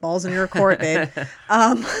 Well, balls in your court, babe.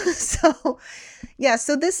 So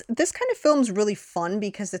this kind of film's really fun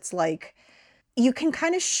because it's like, you can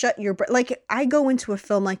kind of shut your like, I go into a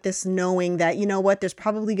film like this knowing that, you know what, there's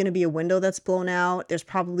probably going to be a window that's blown out. There's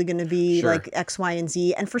probably going to be like X, Y, and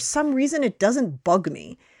Z. And for some reason, it doesn't bug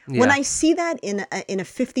me. Yeah. When I see that in a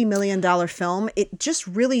 $50 million film, it just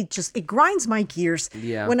really it grinds my gears.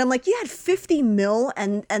 Yeah. When I'm like, you had 50 mil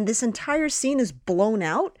and this entire scene is blown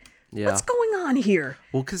out. Yeah. What's going on here?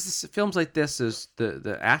 Well, because films like this is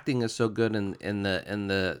the acting is so good, and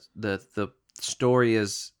the story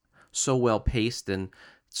is so well paced and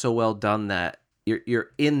so well done that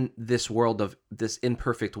you're in this world of this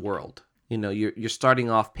imperfect world. You know, you're starting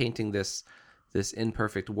off painting this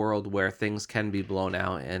imperfect world where things can be blown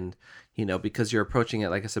out, and you know, because you're approaching it,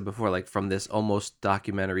 like I said before, like from this almost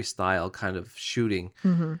documentary style kind of shooting,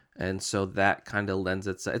 and so that kind of lends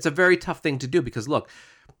itself. It's a very tough thing to do, because look,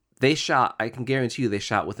 I can guarantee you they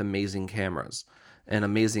shot with amazing cameras and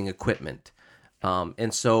amazing equipment.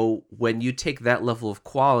 And so when you take that level of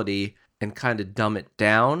quality and kind of dumb it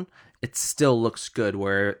down, it still looks good.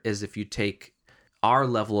 Whereas if you take our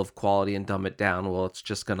level of quality and dumb it down, well, it's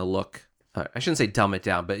just going to look, I shouldn't say dumb it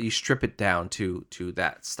down, but you strip it down to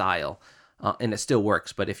that style, and it still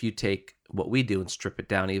works. But if you take what we do and strip it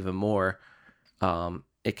down even more,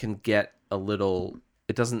 it can get a little...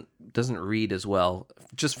 It doesn't read as well,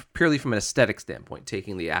 just purely from an aesthetic standpoint,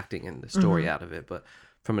 taking the acting and the story out of it. But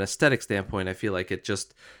from an aesthetic standpoint, I feel like it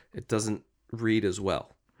doesn't read as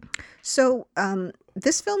well. So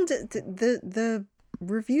this film, the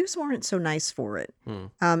reviews weren't so nice for it.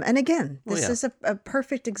 And again, Well, this yeah. is a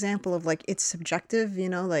perfect example of like it's subjective, you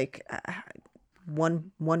know, like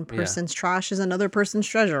one person's trash is another person's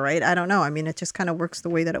treasure, right? I don't know. I mean, it just kind of works the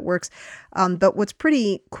way that it works. But what's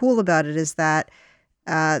pretty cool about it is that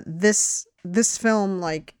this film,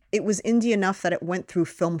 like, it was indie enough that it went through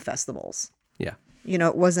film festivals. Yeah. You know,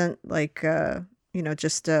 it wasn't like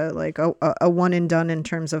just like a one and done in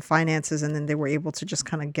terms of finances, and then they were able to just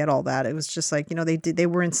kind of get all that. It was just like, you know, they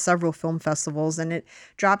were in several film festivals, and it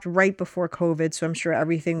dropped right before COVID, so I'm sure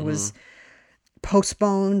everything was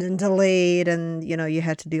postponed and delayed, and you know, you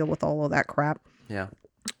had to deal with all of that crap. Yeah.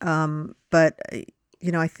 But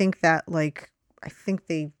you know, I think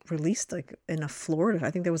they released like in a Florida.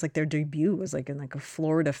 I think there was like their debut was like in like a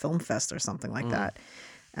Florida film fest or something like that,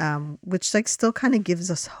 which like still kind of gives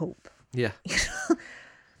us hope. Yeah.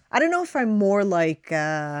 I don't know if I'm more like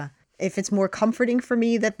if it's more comforting for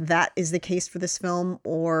me that is the case for this film,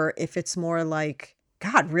 or if it's more like,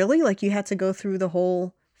 God, really? Like you had to go through the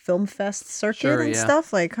whole film fest circuit and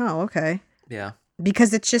stuff? Like, oh, okay. Yeah.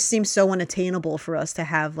 Because it just seems so unattainable for us to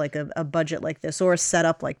have like a budget like this or a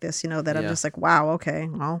setup like this, you know, that I'm just like, wow, okay,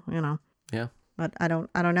 well, you know. Yeah. But I don't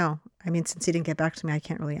know. I mean, since he didn't get back to me, I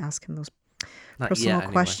can't really ask him those Not personal yet,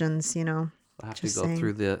 anyway. questions, you know. I'll have Just to go saying.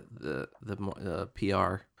 through the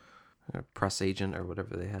PR, press agent or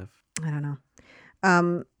whatever they have. I don't know.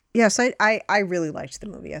 Yes, I really liked the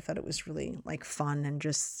movie. I thought it was really like fun and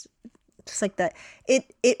just like that.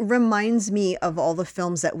 It reminds me of all the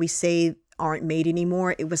films that we say aren't made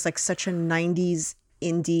anymore. It was like such a 90s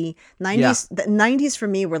indie 90s. The 90s for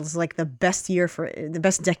me was like the best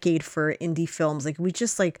decade for indie films. Like we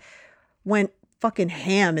just like went fucking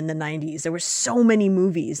ham in the 90s. There were so many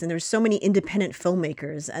movies and there were so many independent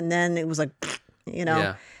filmmakers, and then it was like, you know.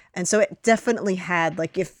 Yeah. And so it definitely had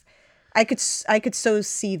like, if I could so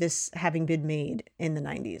see this having been made in the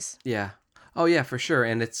 90s. Yeah. Oh yeah, for sure.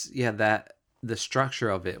 And it's that the structure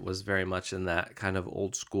of it was very much in that kind of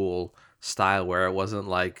old school style where it wasn't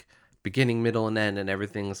like beginning, middle, and end, and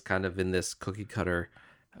everything's kind of in this cookie cutter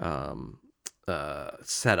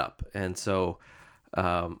setup. And so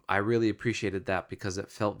I really appreciated that because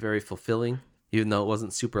it felt very fulfilling, even though it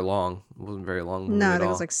wasn't super long. It wasn't very long movie No, I at think it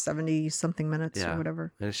all. was like 70 something minutes or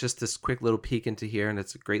whatever. And it's just this quick little peek into here, and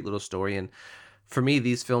it's a great little story. And for me,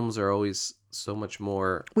 these films are always so much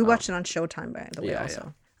more. We watched it on Showtime, by the way, yeah, also.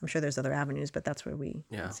 yeah. I'm sure there's other avenues, but that's where we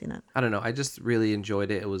had seen it. I don't know. I just really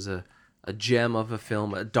enjoyed it. It was a gem of a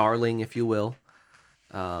film, a darling, if you will.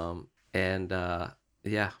 Yeah,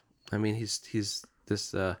 I mean, he's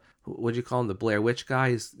this, what'd you call him? The Blair Witch guy.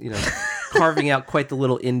 He's, you know, carving out quite the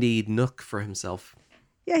little indie nook for himself.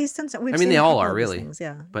 Yeah, he's done some. I mean, they all are really. Things,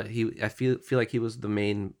 yeah. But I feel like he was the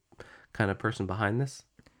main kind of person behind this.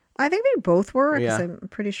 I think they both were, because Yeah. I'm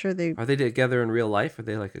pretty sure they. Are they together in real life? Are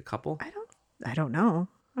they like a couple? I don't know.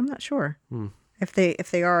 I'm not sure. If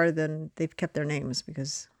they are, then they've kept their names,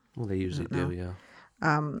 because. Well, they usually do, yeah.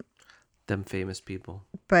 Them famous people.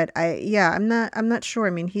 But I'm not sure.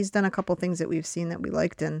 I mean, he's done a couple things that we've seen that we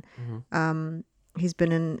liked, and he's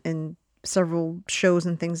been in several shows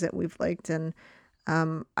and things that we've liked, and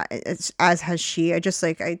it's, as has she. I just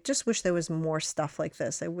wish there was more stuff like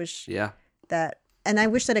this. I wish that. And I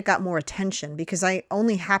wish that it got more attention, because I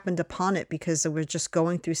only happened upon it because we're just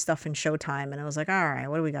going through stuff in Showtime, and I was like, all right,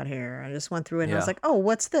 what do we got here? I just went through it, and I was like, oh,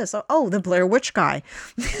 what's this? Oh, the Blair Witch guy.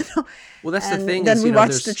 You know? Well, that's the And thing. then is, we you know,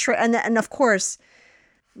 watched there's- the and of course,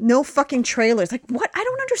 no fucking trailers. Like, what? I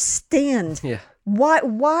don't understand. Yeah.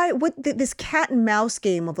 Why this cat and mouse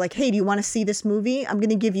game of like, hey, do you want to see this movie? I'm going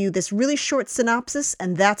to give you this really short synopsis,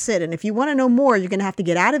 and that's it. And if you want to know more, you're going to have to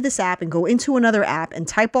get out of this app and go into another app and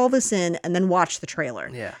type all this in and then watch the trailer.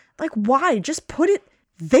 Yeah. Like, why? Just put it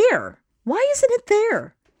there. Why isn't it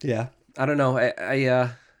there? Yeah. I don't know. I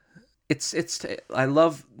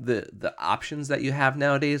love the options that you have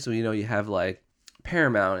nowadays. So, you know, you have like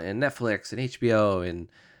Paramount and Netflix and HBO and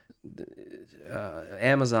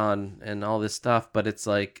Amazon and all this stuff, but it's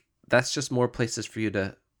like that's just more places for you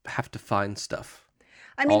to have to find stuff.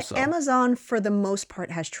 I mean, Also. Amazon for the most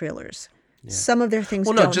part has trailers. Yeah. Some of their things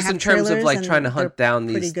Well, no, don't just have in terms of trailers, like and trying to hunt they're down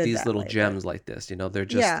pretty these good that little way, gems but- like this. You know, they're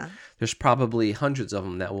just there's probably hundreds of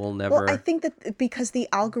them that will never. Well, I think that because the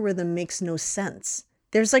algorithm makes no sense.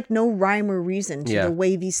 There's like no rhyme or reason to the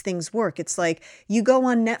way these things work. It's like you go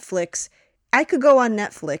on Netflix. I could go on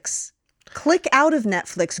Netflix, click out of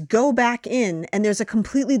Netflix, go back in, and there's a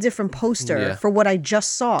completely different poster for what I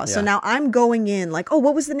just saw. So now I'm going in like, oh,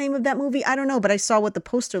 what was the name of that movie? I don't know, but I saw what the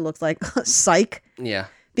poster looked like. Psych. Yeah.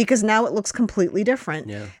 Because now it looks completely different.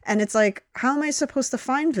 Yeah. And it's like, how am I supposed to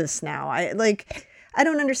find this now? I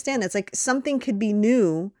don't understand. It's like something could be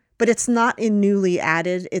new, but it's not in newly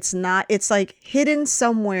added. It's not. It's like hidden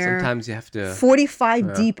somewhere. Sometimes you have to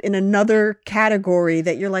 45 deep in another category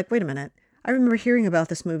that you're like, wait a minute. I remember hearing about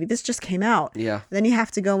this movie. This just came out. Yeah. Then you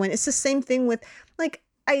have to go in. It's the same thing with like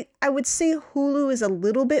I would say Hulu is a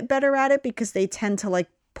little bit better at it because they tend to like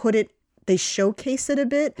they showcase it a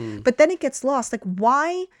bit, but then it gets lost. Like,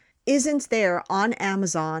 why isn't there on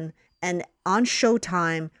Amazon and on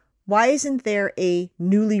Showtime? Why isn't there a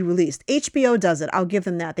newly released? HBO does it. I'll give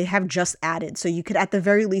them that. They have just added. So you could at the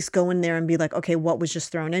very least go in there and be like, okay, what was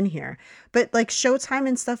just thrown in here? But like Showtime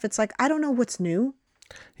and stuff, it's like, I don't know what's new.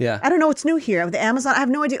 Yeah. I don't know what's new here. The Amazon, I have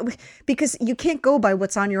no idea because you can't go by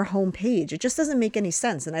what's on your homepage. It just doesn't make any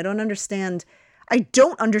sense. And I don't understand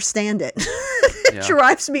it. It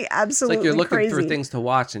drives me absolutely it's like you're looking crazy. for things to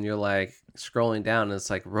watch and you're like scrolling down and it's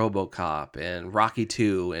like RoboCop and Rocky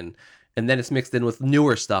 2 and then it's mixed in with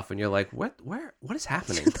newer stuff and you're like, what is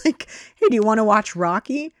happening? Like, hey, do you want to watch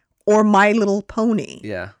Rocky or My Little Pony?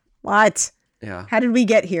 Yeah. What? Yeah. How did we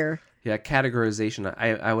get here? Yeah, categorization.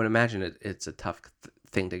 I would imagine it's a tough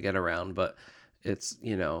thing to get around, but it's, Do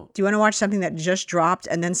you want to watch something that just dropped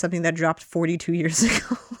and then something that dropped 42 years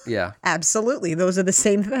ago? Yeah. Absolutely. Those are the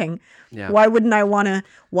same thing. Yeah. Why wouldn't I want to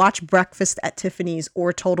watch Breakfast at Tiffany's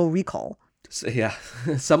or Total Recall? So, yeah.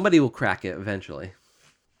 Somebody will crack it eventually.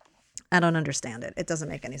 I don't understand it. It doesn't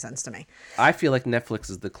make any sense to me. I feel like Netflix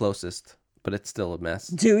is the closest, but it's still a mess.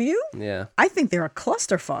 Do you? Yeah. I think they're a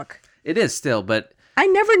clusterfuck. It is still, but I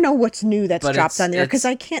never know what's new that's But dropped it's- on there because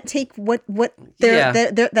it's- I can't take what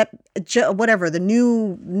Yeah. whatever the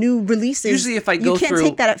new releases. Usually if I go you can't through-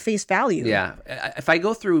 take that at face value. yeah, if I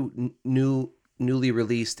go through newly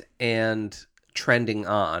released and trending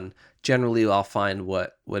on, generally I'll find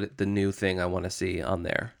what the new thing I want to see on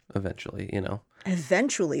there eventually,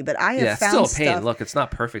 Eventually, but I have Yeah, it's found still a pain. stuff. Look, it's not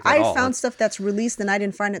perfect at I all. found stuff that's released and I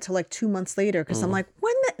didn't find it till like 2 months later because I'm like,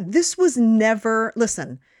 this was never.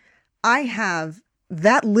 Listen, I have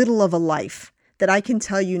that little of a life that I can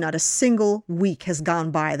tell you not a single week has gone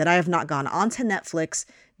by that I have not gone onto Netflix,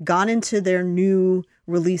 gone into their new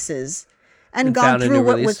releases, and gone found a through new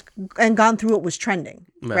what release? was trending,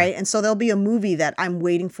 right? And so there'll be a movie that I'm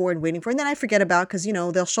waiting for, and then I forget about because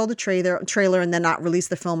they'll show the trailer and then not release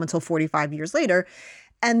the film until 45 years later,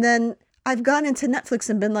 and then I've gone into Netflix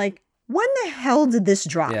and been like, when the hell did this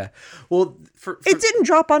drop? Yeah. Well, for It didn't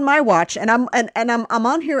drop on my watch, and I'm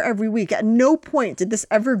on here every week. At no point did this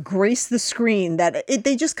ever grace the screen.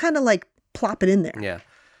 They just kind of like plop it in there.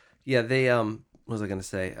 yeah, they what was I gonna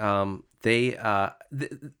say?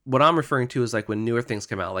 What I'm referring to is like when newer things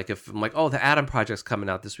come out. Like if I'm like, oh, the Atom Project's coming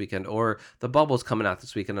out this weekend, or the Bubble's coming out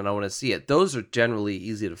this weekend, and I want to see it. Those are generally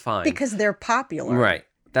easy to find Because they're popular. right.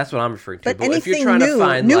 That's what I'm referring to. But if you're anything trying new, to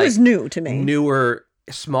find new like is new to me. newer,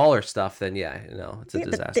 smaller stuff, then it's a Yeah,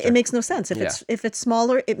 but disaster. it makes no sense. If it's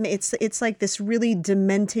smaller, it's like this really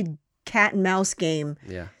demented cat and mouse game,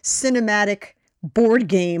 yeah. cinematic board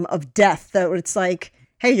game of death that it's like,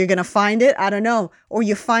 hey, you're gonna find it? I don't know. Or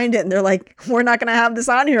you find it and they're like, we're not gonna have this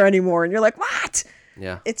on here anymore. And you're like, what?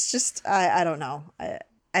 Yeah. It's just I don't know.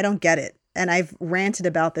 I don't get it. And I've ranted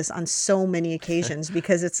about this on so many occasions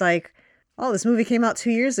because it's like, oh, this movie came out 2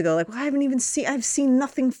 years ago. Like, well, I've seen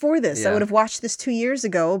nothing for this. I Yeah. would have watched this 2 years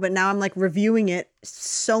ago, but now I'm like reviewing it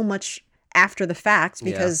so much after the fact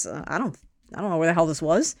because I don't know where the hell this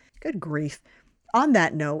was. Good grief. On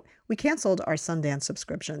that note, we canceled our Sundance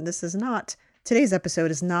subscription. Today's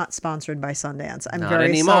episode is not sponsored by Sundance. I'm Not very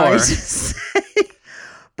anymore. sorry to say.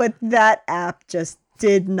 But that app just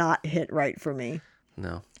did not hit right for me.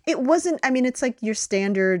 No. It wasn't, it's like your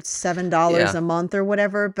standard $7 Yeah. a month or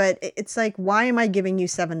whatever, but it's like, why am I giving you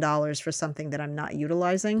 $7 for something that I'm not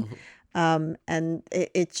utilizing? And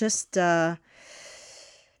it just, I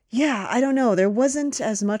don't know. There wasn't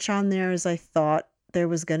as much on there as I thought there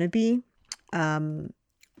was going to be. And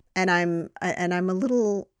I'm a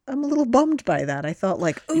little bummed by that. I thought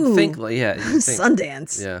like, ooh, You'd think.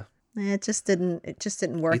 Sundance. Yeah. It just didn't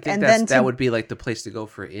work. You think And then that would be like the place to go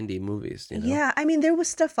for indie movies, Yeah, there was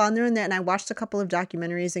stuff on there and I watched a couple of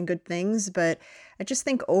documentaries and good things, but I just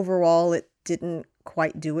think overall it didn't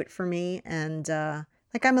quite do it for me. And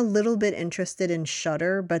I'm a little bit interested in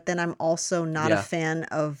Shudder, but then I'm also not a fan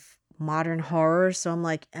of modern horror, so I'm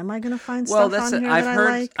like, am I gonna find stuff on here that I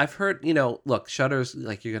like? I've heard, look, Shudder's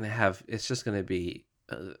like you're gonna have. It's just gonna be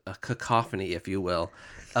a cacophony, if you will,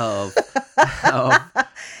 of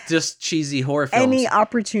just cheesy horror films. Any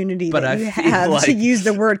opportunity But that I you feel have to like- use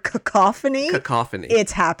the word cacophony,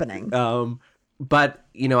 it's happening. But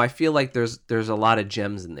I feel like there's a lot of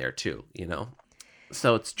gems in there too.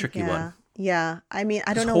 So it's a tricky one. Yeah, I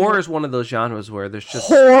don't know. Horror is one of those genres where there's just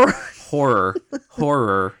Horror.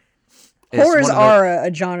 horror. Horrors one of are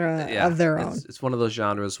a genre yeah, of their own. it's one of those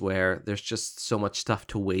genres where there's just so much stuff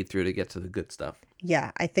to wade through to get to the good stuff.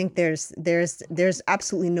 Yeah, I think there's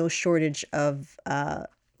absolutely no shortage of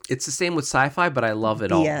It's the same with sci-fi, but I love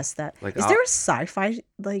it all. BS that. Like, Is there a sci-fi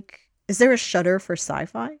is there a Shudder for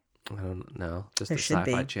sci-fi? I don't know, just There the should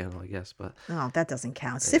Sci-Fi be. Channel, I guess. But Oh, that doesn't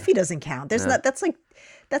count. Syfy doesn't count. There's Yeah. not. That's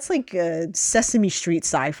like Sesame Street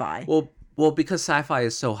sci-fi. well, because sci-fi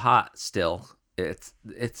is so hot still.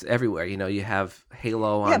 It's everywhere. You know, you have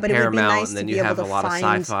Halo on Yeah, but it would be Paramount, nice and to then be you have able a to lot of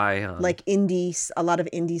find, sci-fi on. like a lot of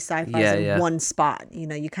indie sci-fi Yeah, in yeah. one spot. You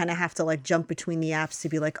know, you kind of have to like jump between the apps to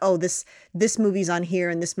be like, oh, this movie's on here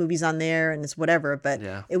and this movie's on there and it's whatever. But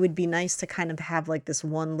Yeah. it would be nice to kind of have like this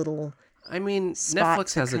one little. I mean, spot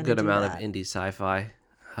Netflix to has a kinda good do amount that. of indie sci-fi,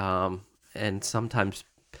 and sometimes.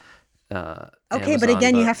 Okay, but Amazon,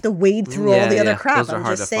 again, you have to wade through all the yeah, other yeah. crap. Those are I'm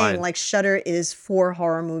hard just to saying, find. like Shudder is for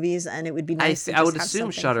horror movies, and it would be nice. to I would just have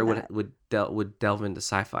assume something Shudder for that. would delve into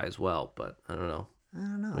sci-fi as well, but I don't know. I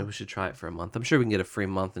don't know. Maybe we should try it for a month. I'm sure we can get a free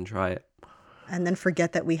month and try it. And then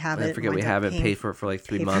forget that we have it. I forget we wind up haven't paying paid for it for like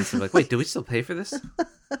 3 pay for- months. I'm like, wait, do we still pay for this?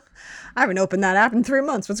 I haven't opened that app in 3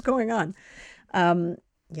 months. What's going on?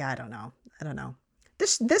 Yeah, I don't know.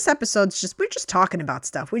 This episode's we're just talking about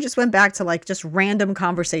stuff. We just went back to like just random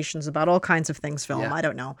conversations about all kinds of things film. Yeah. I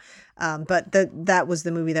don't know. But that was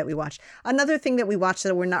the movie that we watched. Another thing that we watched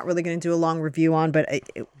that we're not really going to do a long review on, but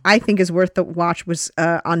I think is worth the watch was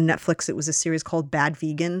on Netflix. It was a series called Bad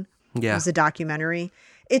Vegan. It Yeah. was a documentary.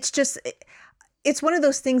 It's one of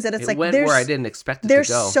those things that it's It like went where I didn't expect it there's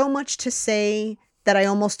to go. so much to say that I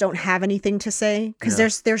almost don't have anything to say because Yeah.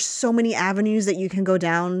 there's so many avenues that you can go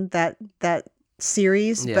down that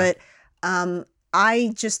series. Yeah. But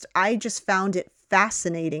I just found it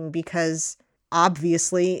fascinating because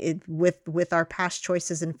obviously with our past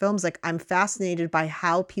choices in films, like I'm fascinated by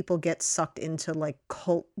how people get sucked into like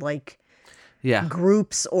cult like Yeah.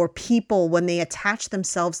 groups or people when they attach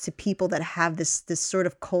themselves to people that have this sort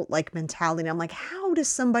of cult like mentality. And I'm like, how does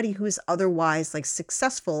somebody who is otherwise like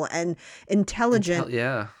successful and intelligent,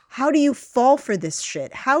 Yeah. how do you fall for this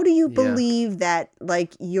shit? How do you Yeah. believe that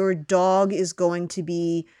like your dog is going to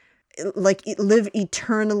be like live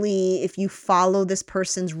eternally if you follow this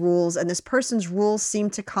person's rules, and this person's rules seem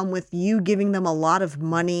to come with you giving them a lot of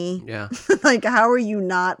money? Yeah. Like, how are you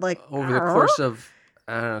not like Over the course of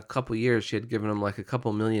a couple years, she had given him like a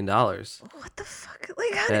couple $1 million. what the fuck?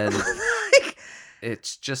 Like, how And- like,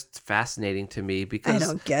 It's just fascinating to me I because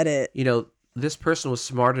don't get it. you know, this person was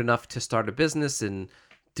smart enough to start a business and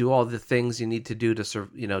do all the things you need to do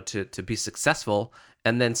to be successful,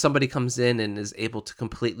 and then somebody comes in and is able to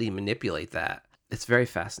completely manipulate that. It's very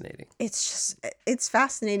fascinating. It's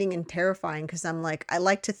fascinating and terrifying because I'm like, I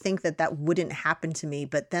like to think that wouldn't happen to me,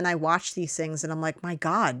 but then I watch these things and I'm like, my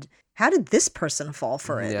God, how did this person fall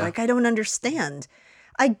for it? Yeah. Like, I don't understand.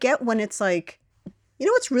 I get when it's like, you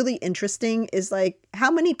know what's really interesting is like how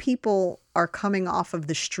many people are coming off of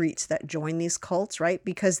the streets that join these cults, right?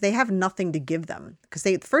 Because they have nothing to give them. Because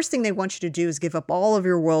the first thing they want you to do is give up all of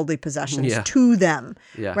your worldly possessions Yeah. to them,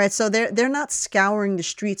 Yeah. right? So they're not scouring the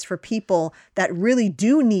streets for people that really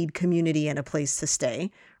do need community and a place to stay,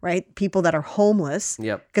 right? People that are homeless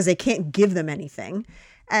Yep. because they can't give them anything.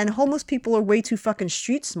 And homeless people are way too fucking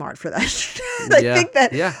street smart for that shit. I Yeah, think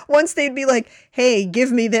that yeah. once they'd be like, hey, give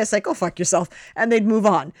me this, like, go fuck yourself. And they'd move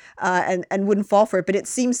on and wouldn't fall for it. But it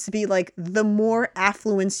seems to be like the more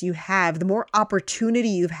affluence you have, the more opportunity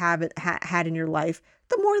you've had in your life,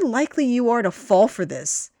 the more likely you are to fall for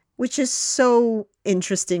this, which is so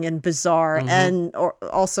interesting and bizarre and or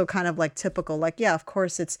also kind of like typical. Like, yeah, of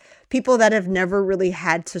course, it's people that have never really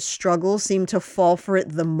had to struggle seem to fall for it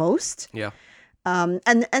the most. Yeah.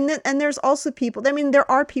 And there's also people, I mean, there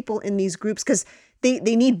are people in these groups because they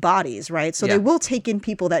need bodies, right? So Yeah. they will take in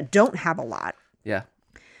people that don't have a lot. Yeah.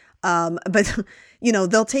 But, you know,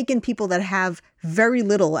 they'll take in people that have very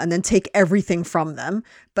little and then take everything from them.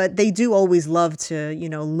 But they do always love to, you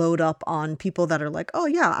know, load up on people that are like, oh,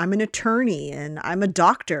 yeah, I'm an attorney and I'm a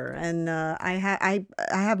doctor and I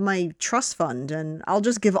have my trust fund and I'll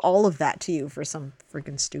just give all of that to you for some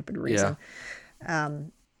freaking stupid reason.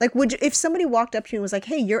 Like, if somebody walked up to you and was like,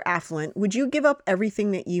 hey, you're affluent, would you give up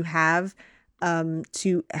everything that you have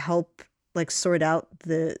to help like sort out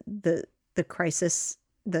the crisis,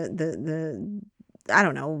 the I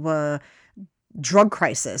don't know, drug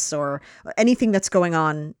crisis or anything that's going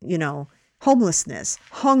on, you know, homelessness,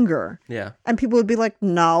 hunger? Yeah. And people would be like,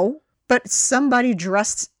 no. But somebody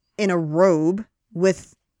dressed in a robe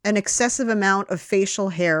with an excessive amount of facial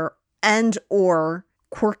hair and or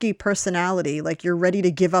quirky personality, like you're ready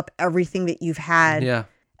to give up everything that you've had Yeah.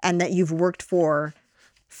 and that you've worked for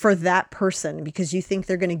for that person because you think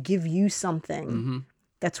they're going to give you something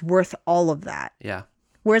that's worth all of that. Yeah.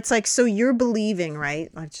 Where it's like, so you're believing, right?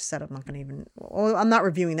 I just said I'm not going to even, well, I'm not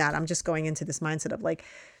reviewing that. I'm just going into this mindset of like,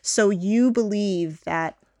 so you believe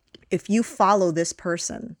that if you follow this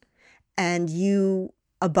person and you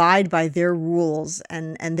abide by their rules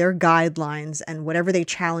and their guidelines and whatever they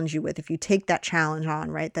challenge you with, if you take that challenge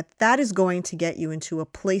on, right, that is going to get you into a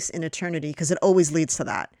place in eternity because it always leads to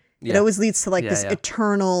that. Yeah. It always leads to like Yeah, this yeah.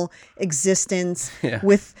 eternal existence Yeah.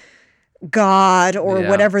 with God or Yeah.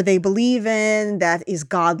 whatever they believe in that is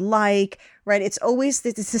God-like, right? It's always,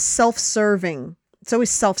 it's a self-serving. It's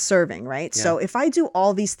always self-serving, right? Yeah. So if I do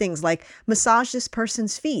all these things like massage this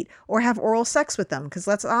person's feet or have oral sex with them, because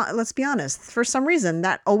let's be honest, for some reason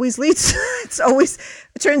that always leads,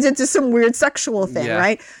 it turns into some weird sexual thing, Yeah.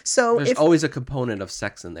 right? So There's always a component of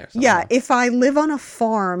sex in there. yeah, somehow. if I live on a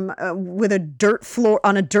farm with a dirt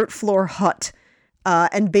floor hut,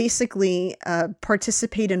 and basically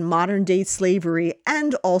participate in modern day slavery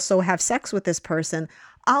and also have sex with this person,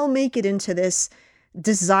 I'll make it into this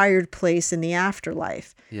desired place in the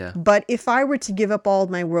afterlife. Yeah. But if I were to give up all of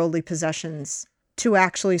my worldly possessions to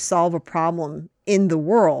actually solve a problem in the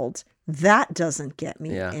world, that doesn't get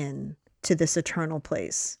me Yeah. in to this eternal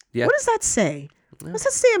place. Yeah. What does that say? What does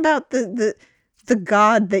that say about the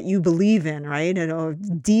God that you believe in, right? And or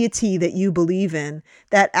deity that you believe in,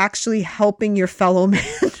 that actually helping your fellow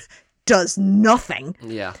man does nothing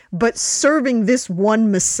Yeah. but serving this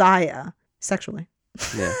one Messiah sexually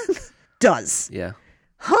Yeah. does. Yeah.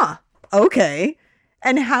 Huh. Okay.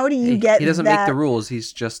 And how do you get He doesn't that? make the rules.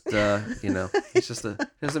 He's just he's just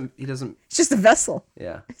he doesn't It's just a vessel.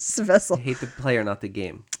 yeah. It's just a vessel. Hate the player, not the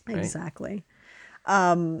game. Right? Exactly.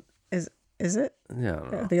 Is it Yeah. I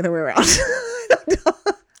don't know. the other way around? I don't know.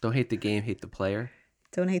 Don't hate the game, hate the player.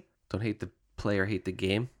 Don't hate. Don't hate the player, hate the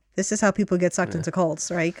game. This is how people get sucked into cults,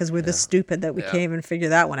 right? Because we're this stupid that we can't even figure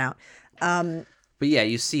that one out. But yeah,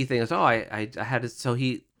 you see things. Oh, I had it. So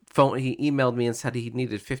he emailed me and said he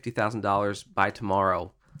needed $50,000 by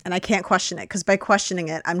tomorrow. And I can't question it because by questioning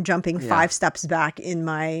it, I'm jumping 5 steps back in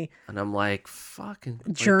my And I'm like, fucking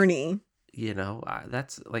like, journey.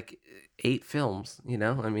 that's like 8 films.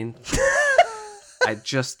 I mean, I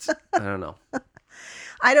don't know.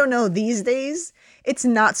 I don't know. These days, it's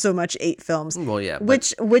not so much 8 films. Well, yeah,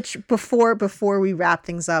 but- Which before we wrap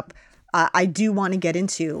things up, I do want to get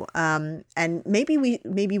into, and maybe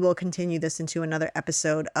we'll continue this into another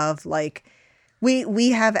episode of like, we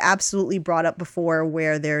have absolutely brought up before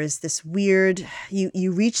where there is this weird,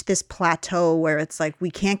 you reach this plateau where it's like,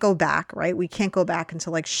 we can't go back, right? We can't go back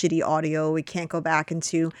into like shitty audio. We can't go back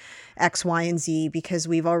into X, Y, and Z because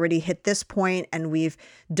we've already hit this point and we've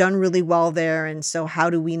done really well there. And so how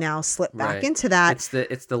do we now slip back Right. into that?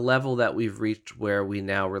 It's the level that we've reached where we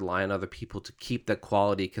now rely on other people to keep the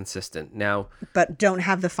quality consistent. Now, but don't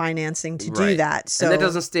have the financing to do right. that. So and that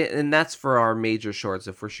doesn't stay, and that's for our major shorts.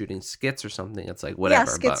 If we're shooting skits or something, it's like whatever.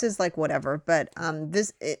 yeah, skits but, is like whatever. But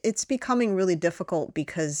it's becoming really difficult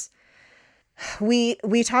because we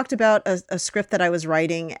talked about a script that I was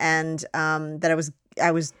writing and that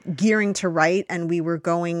I was gearing to write, and we were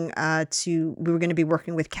going to be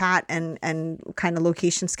working with Kat and kind of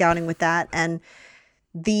location scouting with that, and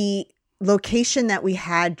the location that we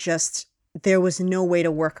had, just there was no way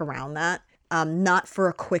to work around that, not for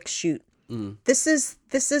a quick shoot. This is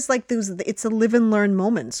like those, it's a live and learn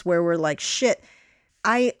moments where we're like, shit,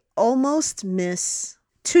 I almost miss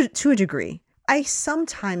to a degree, I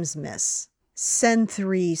sometimes miss Sen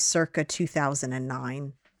 3 circa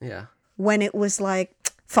 2009 yeah. when it was like,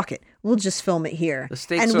 fuck it, we'll just film it here. The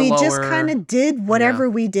stakes and are we just lower. kind of did whatever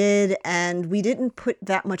we did, and we didn't put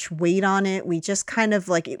that much weight on it. We just kind of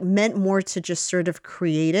like, it meant more to just sort of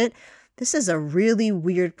create it. This is a really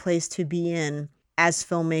weird place to be in as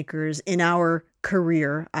filmmakers in our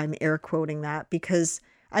career. I'm air quoting that because,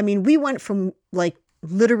 I mean, we went from like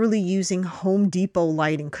literally using Home Depot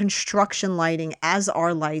lighting, construction lighting as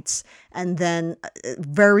our lights, and then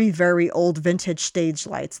very, very old vintage stage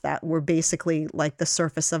lights that were basically like the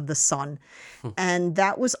surface of the sun. And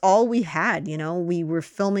that was all we had. We were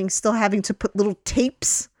filming, still having to put little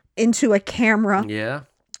tapes into a camera. Yeah.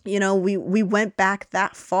 We went back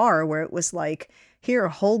that far where it was like, here,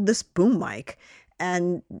 hold this boom mic.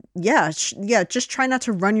 And just try not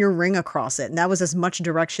to run your ring across it. And that was as much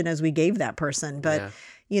direction as we gave that person. But,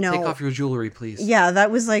 Take off your jewelry, please. Yeah,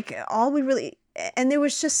 that was like all we really, and there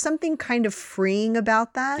was just something kind of freeing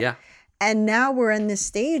about that. Yeah. And now we're in this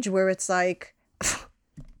stage where it's like,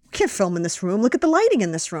 We can't film in this room. Look at the lighting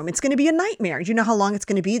in this room. It's going to be a nightmare. Do you know how long it's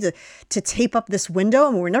going to be to tape up this window?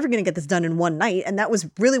 And we're never going to get this done in one night. And that was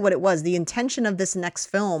really what it was. The intention of this next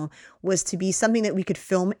film was to be something that we could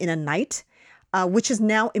film in a night, which is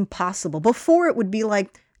now impossible. Before it would be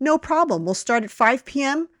like, no problem. We'll start at 5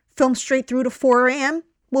 p.m., film straight through to 4 a.m.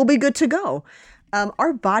 We'll be good to go.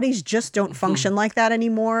 Our bodies just don't function like that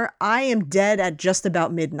anymore. I am dead at just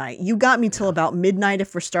about midnight. You got me till about midnight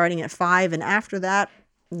if we're starting at 5. And after that,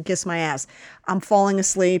 kiss my ass. I'm falling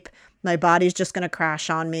asleep. My body's just going to crash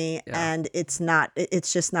on me. And it's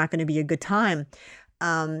just not going to be a good time.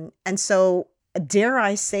 And so dare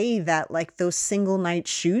I say that like those single night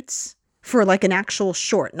shoots for like an actual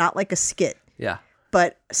short, not like a skit. Yeah.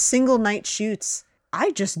 But single night shoots,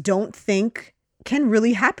 I just don't think can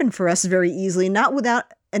really happen for us very easily, not without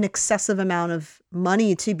an excessive amount of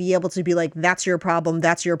money to be able to be like, that's your problem,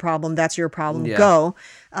 that's your problem, that's your problem, go.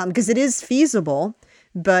 Because it is feasible,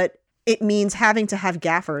 but it means having to have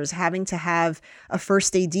gaffers, having to have a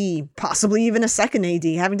first AD, possibly even a second AD,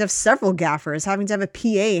 having to have several gaffers, having to have a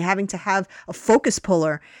PA, having to have a focus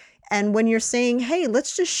puller. And when you're saying, hey,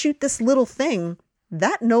 let's just shoot this little thing,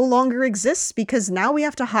 that no longer exists because now we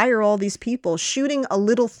have to hire all these people. Shooting a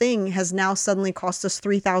little thing has now suddenly cost us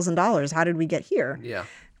 $3,000. How did we get here? Yeah.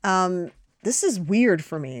 This is weird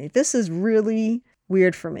for me. This is really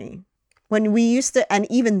weird for me. When we used to, and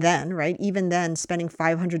even then, right? Even then, spending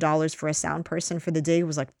 $500 for a sound person for the day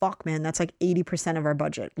was like, fuck, man, that's like 80% of our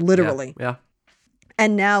budget, literally. Yeah.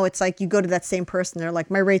 And now it's like you go to that same person, they're like,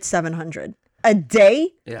 my rate's $700 a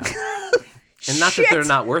day. Yeah. And not that they're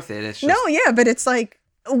not worth it. It's just... No, yeah, but it's like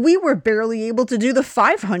we were barely able to do the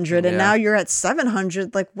 500 and now you're at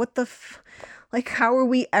 700. Like, what the like, how are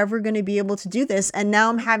we ever going to be able to do this? And now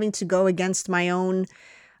I'm having to go against my own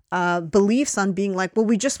beliefs on being like, well,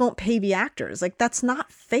 we just won't pay the actors. Like, that's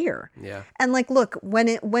not fair. Yeah. And like, look, when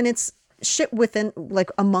it's shit within,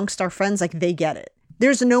 like, amongst our friends, like, they get it.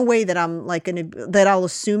 There's no way that I'm like that I'll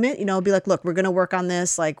assume it, you know, be like, look, we're going to work on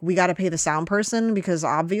this. Like, we got to pay the sound person because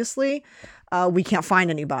obviously we can't find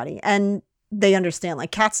anybody. And they understand.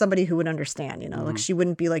 Like, Kat's somebody who would understand, you know, like she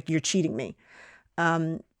wouldn't be like, you're cheating me.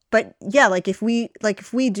 But yeah, like if we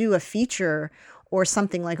do a feature or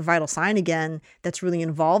something like Vital Sign again, that's really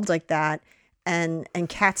involved like that. And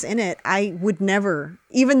Kat's in it, I would never,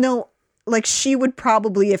 even though like she would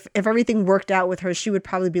probably, if everything worked out with her, she would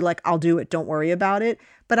probably be like, I'll do it. Don't worry about it.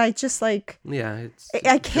 But I just like,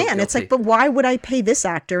 I can. It's like, but why would I pay this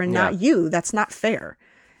actor and not you? That's not fair.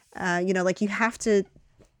 You know, like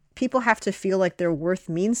people have to feel like their worth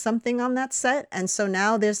means something on that set. And so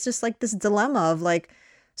now there's just like this dilemma of like,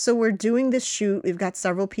 so we're doing this shoot. We've got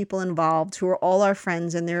several people involved who are all our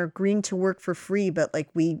friends and they're agreeing to work for free. But like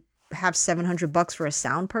we have $700 for a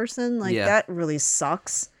sound person. Like that really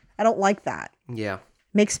sucks. I don't like that. Yeah.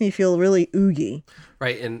 Makes me feel really oogie.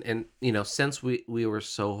 Right. And you know, since we were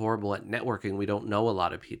so horrible at networking, we don't know a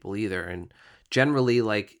lot of people either. And generally,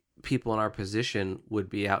 like, people in our position would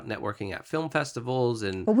be out networking at film festivals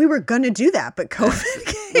and well, we were gonna do that, but COVID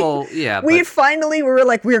came. Well, yeah, we were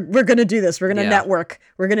like, we're gonna do this, we're gonna network,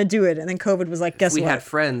 we're gonna do it, and then COVID was like, guess what? We had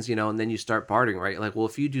friends, you know, and then you start bartering, right? Like, well,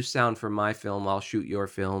 if you do sound for my film, I'll shoot your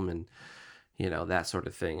film, and you know, that sort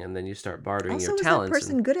of thing. And then you start bartering your talents. Also, is that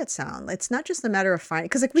person good at sound? It's not just a matter of finding,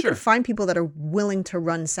 because like we can find people that are willing to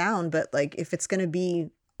run sound, but like if it's gonna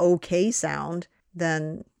be okay sound,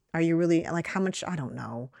 then are you really like how much? I don't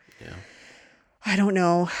know. Yeah. I don't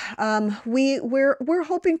know. We're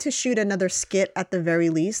hoping to shoot another skit at the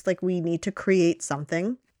very least. Like, we need to create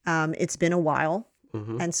something. It's been a while.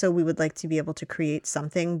 And so we would like to be able to create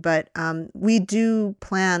something, but we do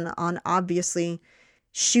plan on obviously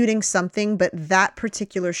shooting something, but that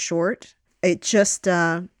particular short, it just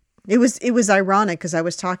it was ironic because I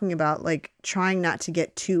was talking about like trying not to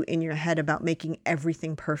get too in your head about making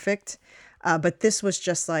everything perfect. But this was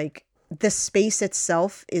just like, the space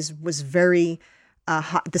itself was very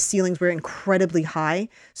high. The ceilings were incredibly high,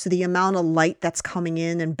 so the amount of light that's coming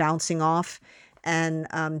in and bouncing off, and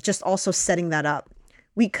just also setting that up,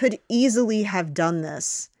 we could easily have done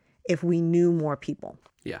this if we knew more people.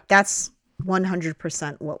 Yeah, that's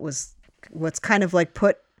 100% what's kind of like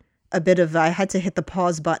put a bit of, I had to hit the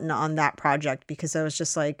pause button on that project because I was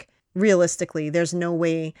just like, realistically, there's no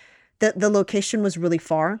way. The location was really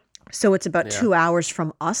far. So it's about 2 hours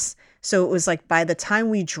from us. So it was like by the time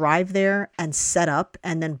we drive there and set up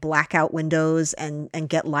and then black out windows and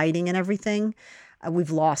get lighting and everything,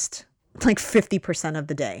 we've lost like 50% of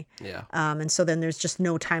the day. Yeah. And so then there's just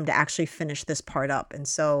no time to actually finish this part up. And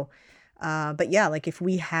so, but yeah, like if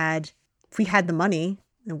we had the money,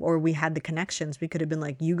 or we had the connections, we could have been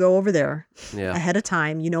like, you go over there Yeah. ahead of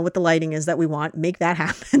time. You know what the lighting is that we want. Make that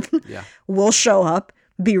happen. Yeah. We'll show up,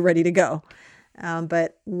 be ready to go.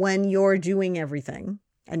 But when you're doing everything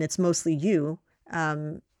and it's mostly you,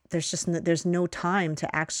 there's no time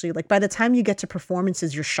to actually, like, by the time you get to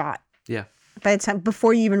performances, you're shot. Yeah. By the time,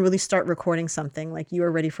 before you even really start recording something, like, you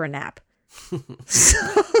are ready for a nap. So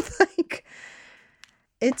like,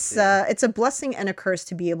 it's a blessing and a curse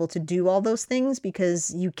to be able to do all those things,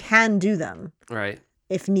 because you can do them Right.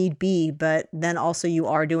 if need be, but then also you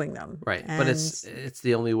are doing them. Right. And But it's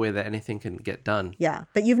the only way that anything can get done. yeah,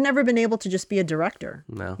 but you've never been able to just be a director.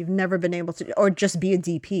 No. You've never been able to, or just be a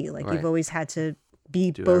DP. Like, Right. you've always had to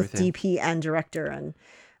be Do both everything. DP and director, and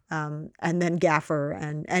then gaffer,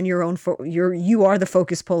 and your own. You are the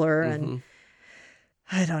focus puller, Mm-hmm. and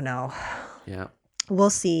I don't know. Yeah. We'll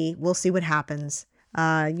see. We'll see what happens.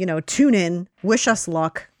 Tune in. Wish us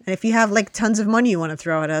luck. And if you have like tons of money you want to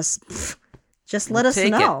throw at us, just let us take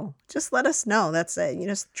it. know. Just let us know. That's it.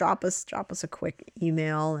 Just drop us a quick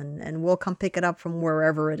email, and we'll come pick it up from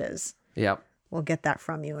wherever it is. Yeah. We'll get that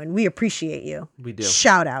from you, and we appreciate you. We do.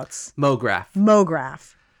 Shout outs. MoGraph.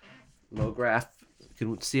 MoGraph. MoGraph.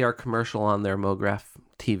 You can see our commercial on their MoGraph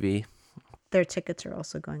TV Their tickets are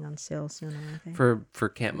also going on sale soon, I think. for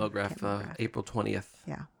Camp MoGraph, MoGraph. April 20th.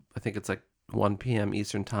 Yeah. I think it's like 1 p.m.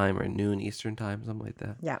 Eastern time or noon Eastern time, something like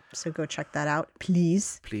that. Yeah. So go check that out,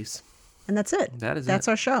 please. Please. And that's it. That's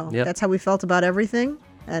our show. Yep. That's how we felt about everything.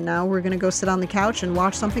 And now we're going to go sit on the couch and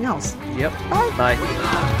watch something else. Yep. Bye.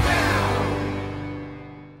 Bye.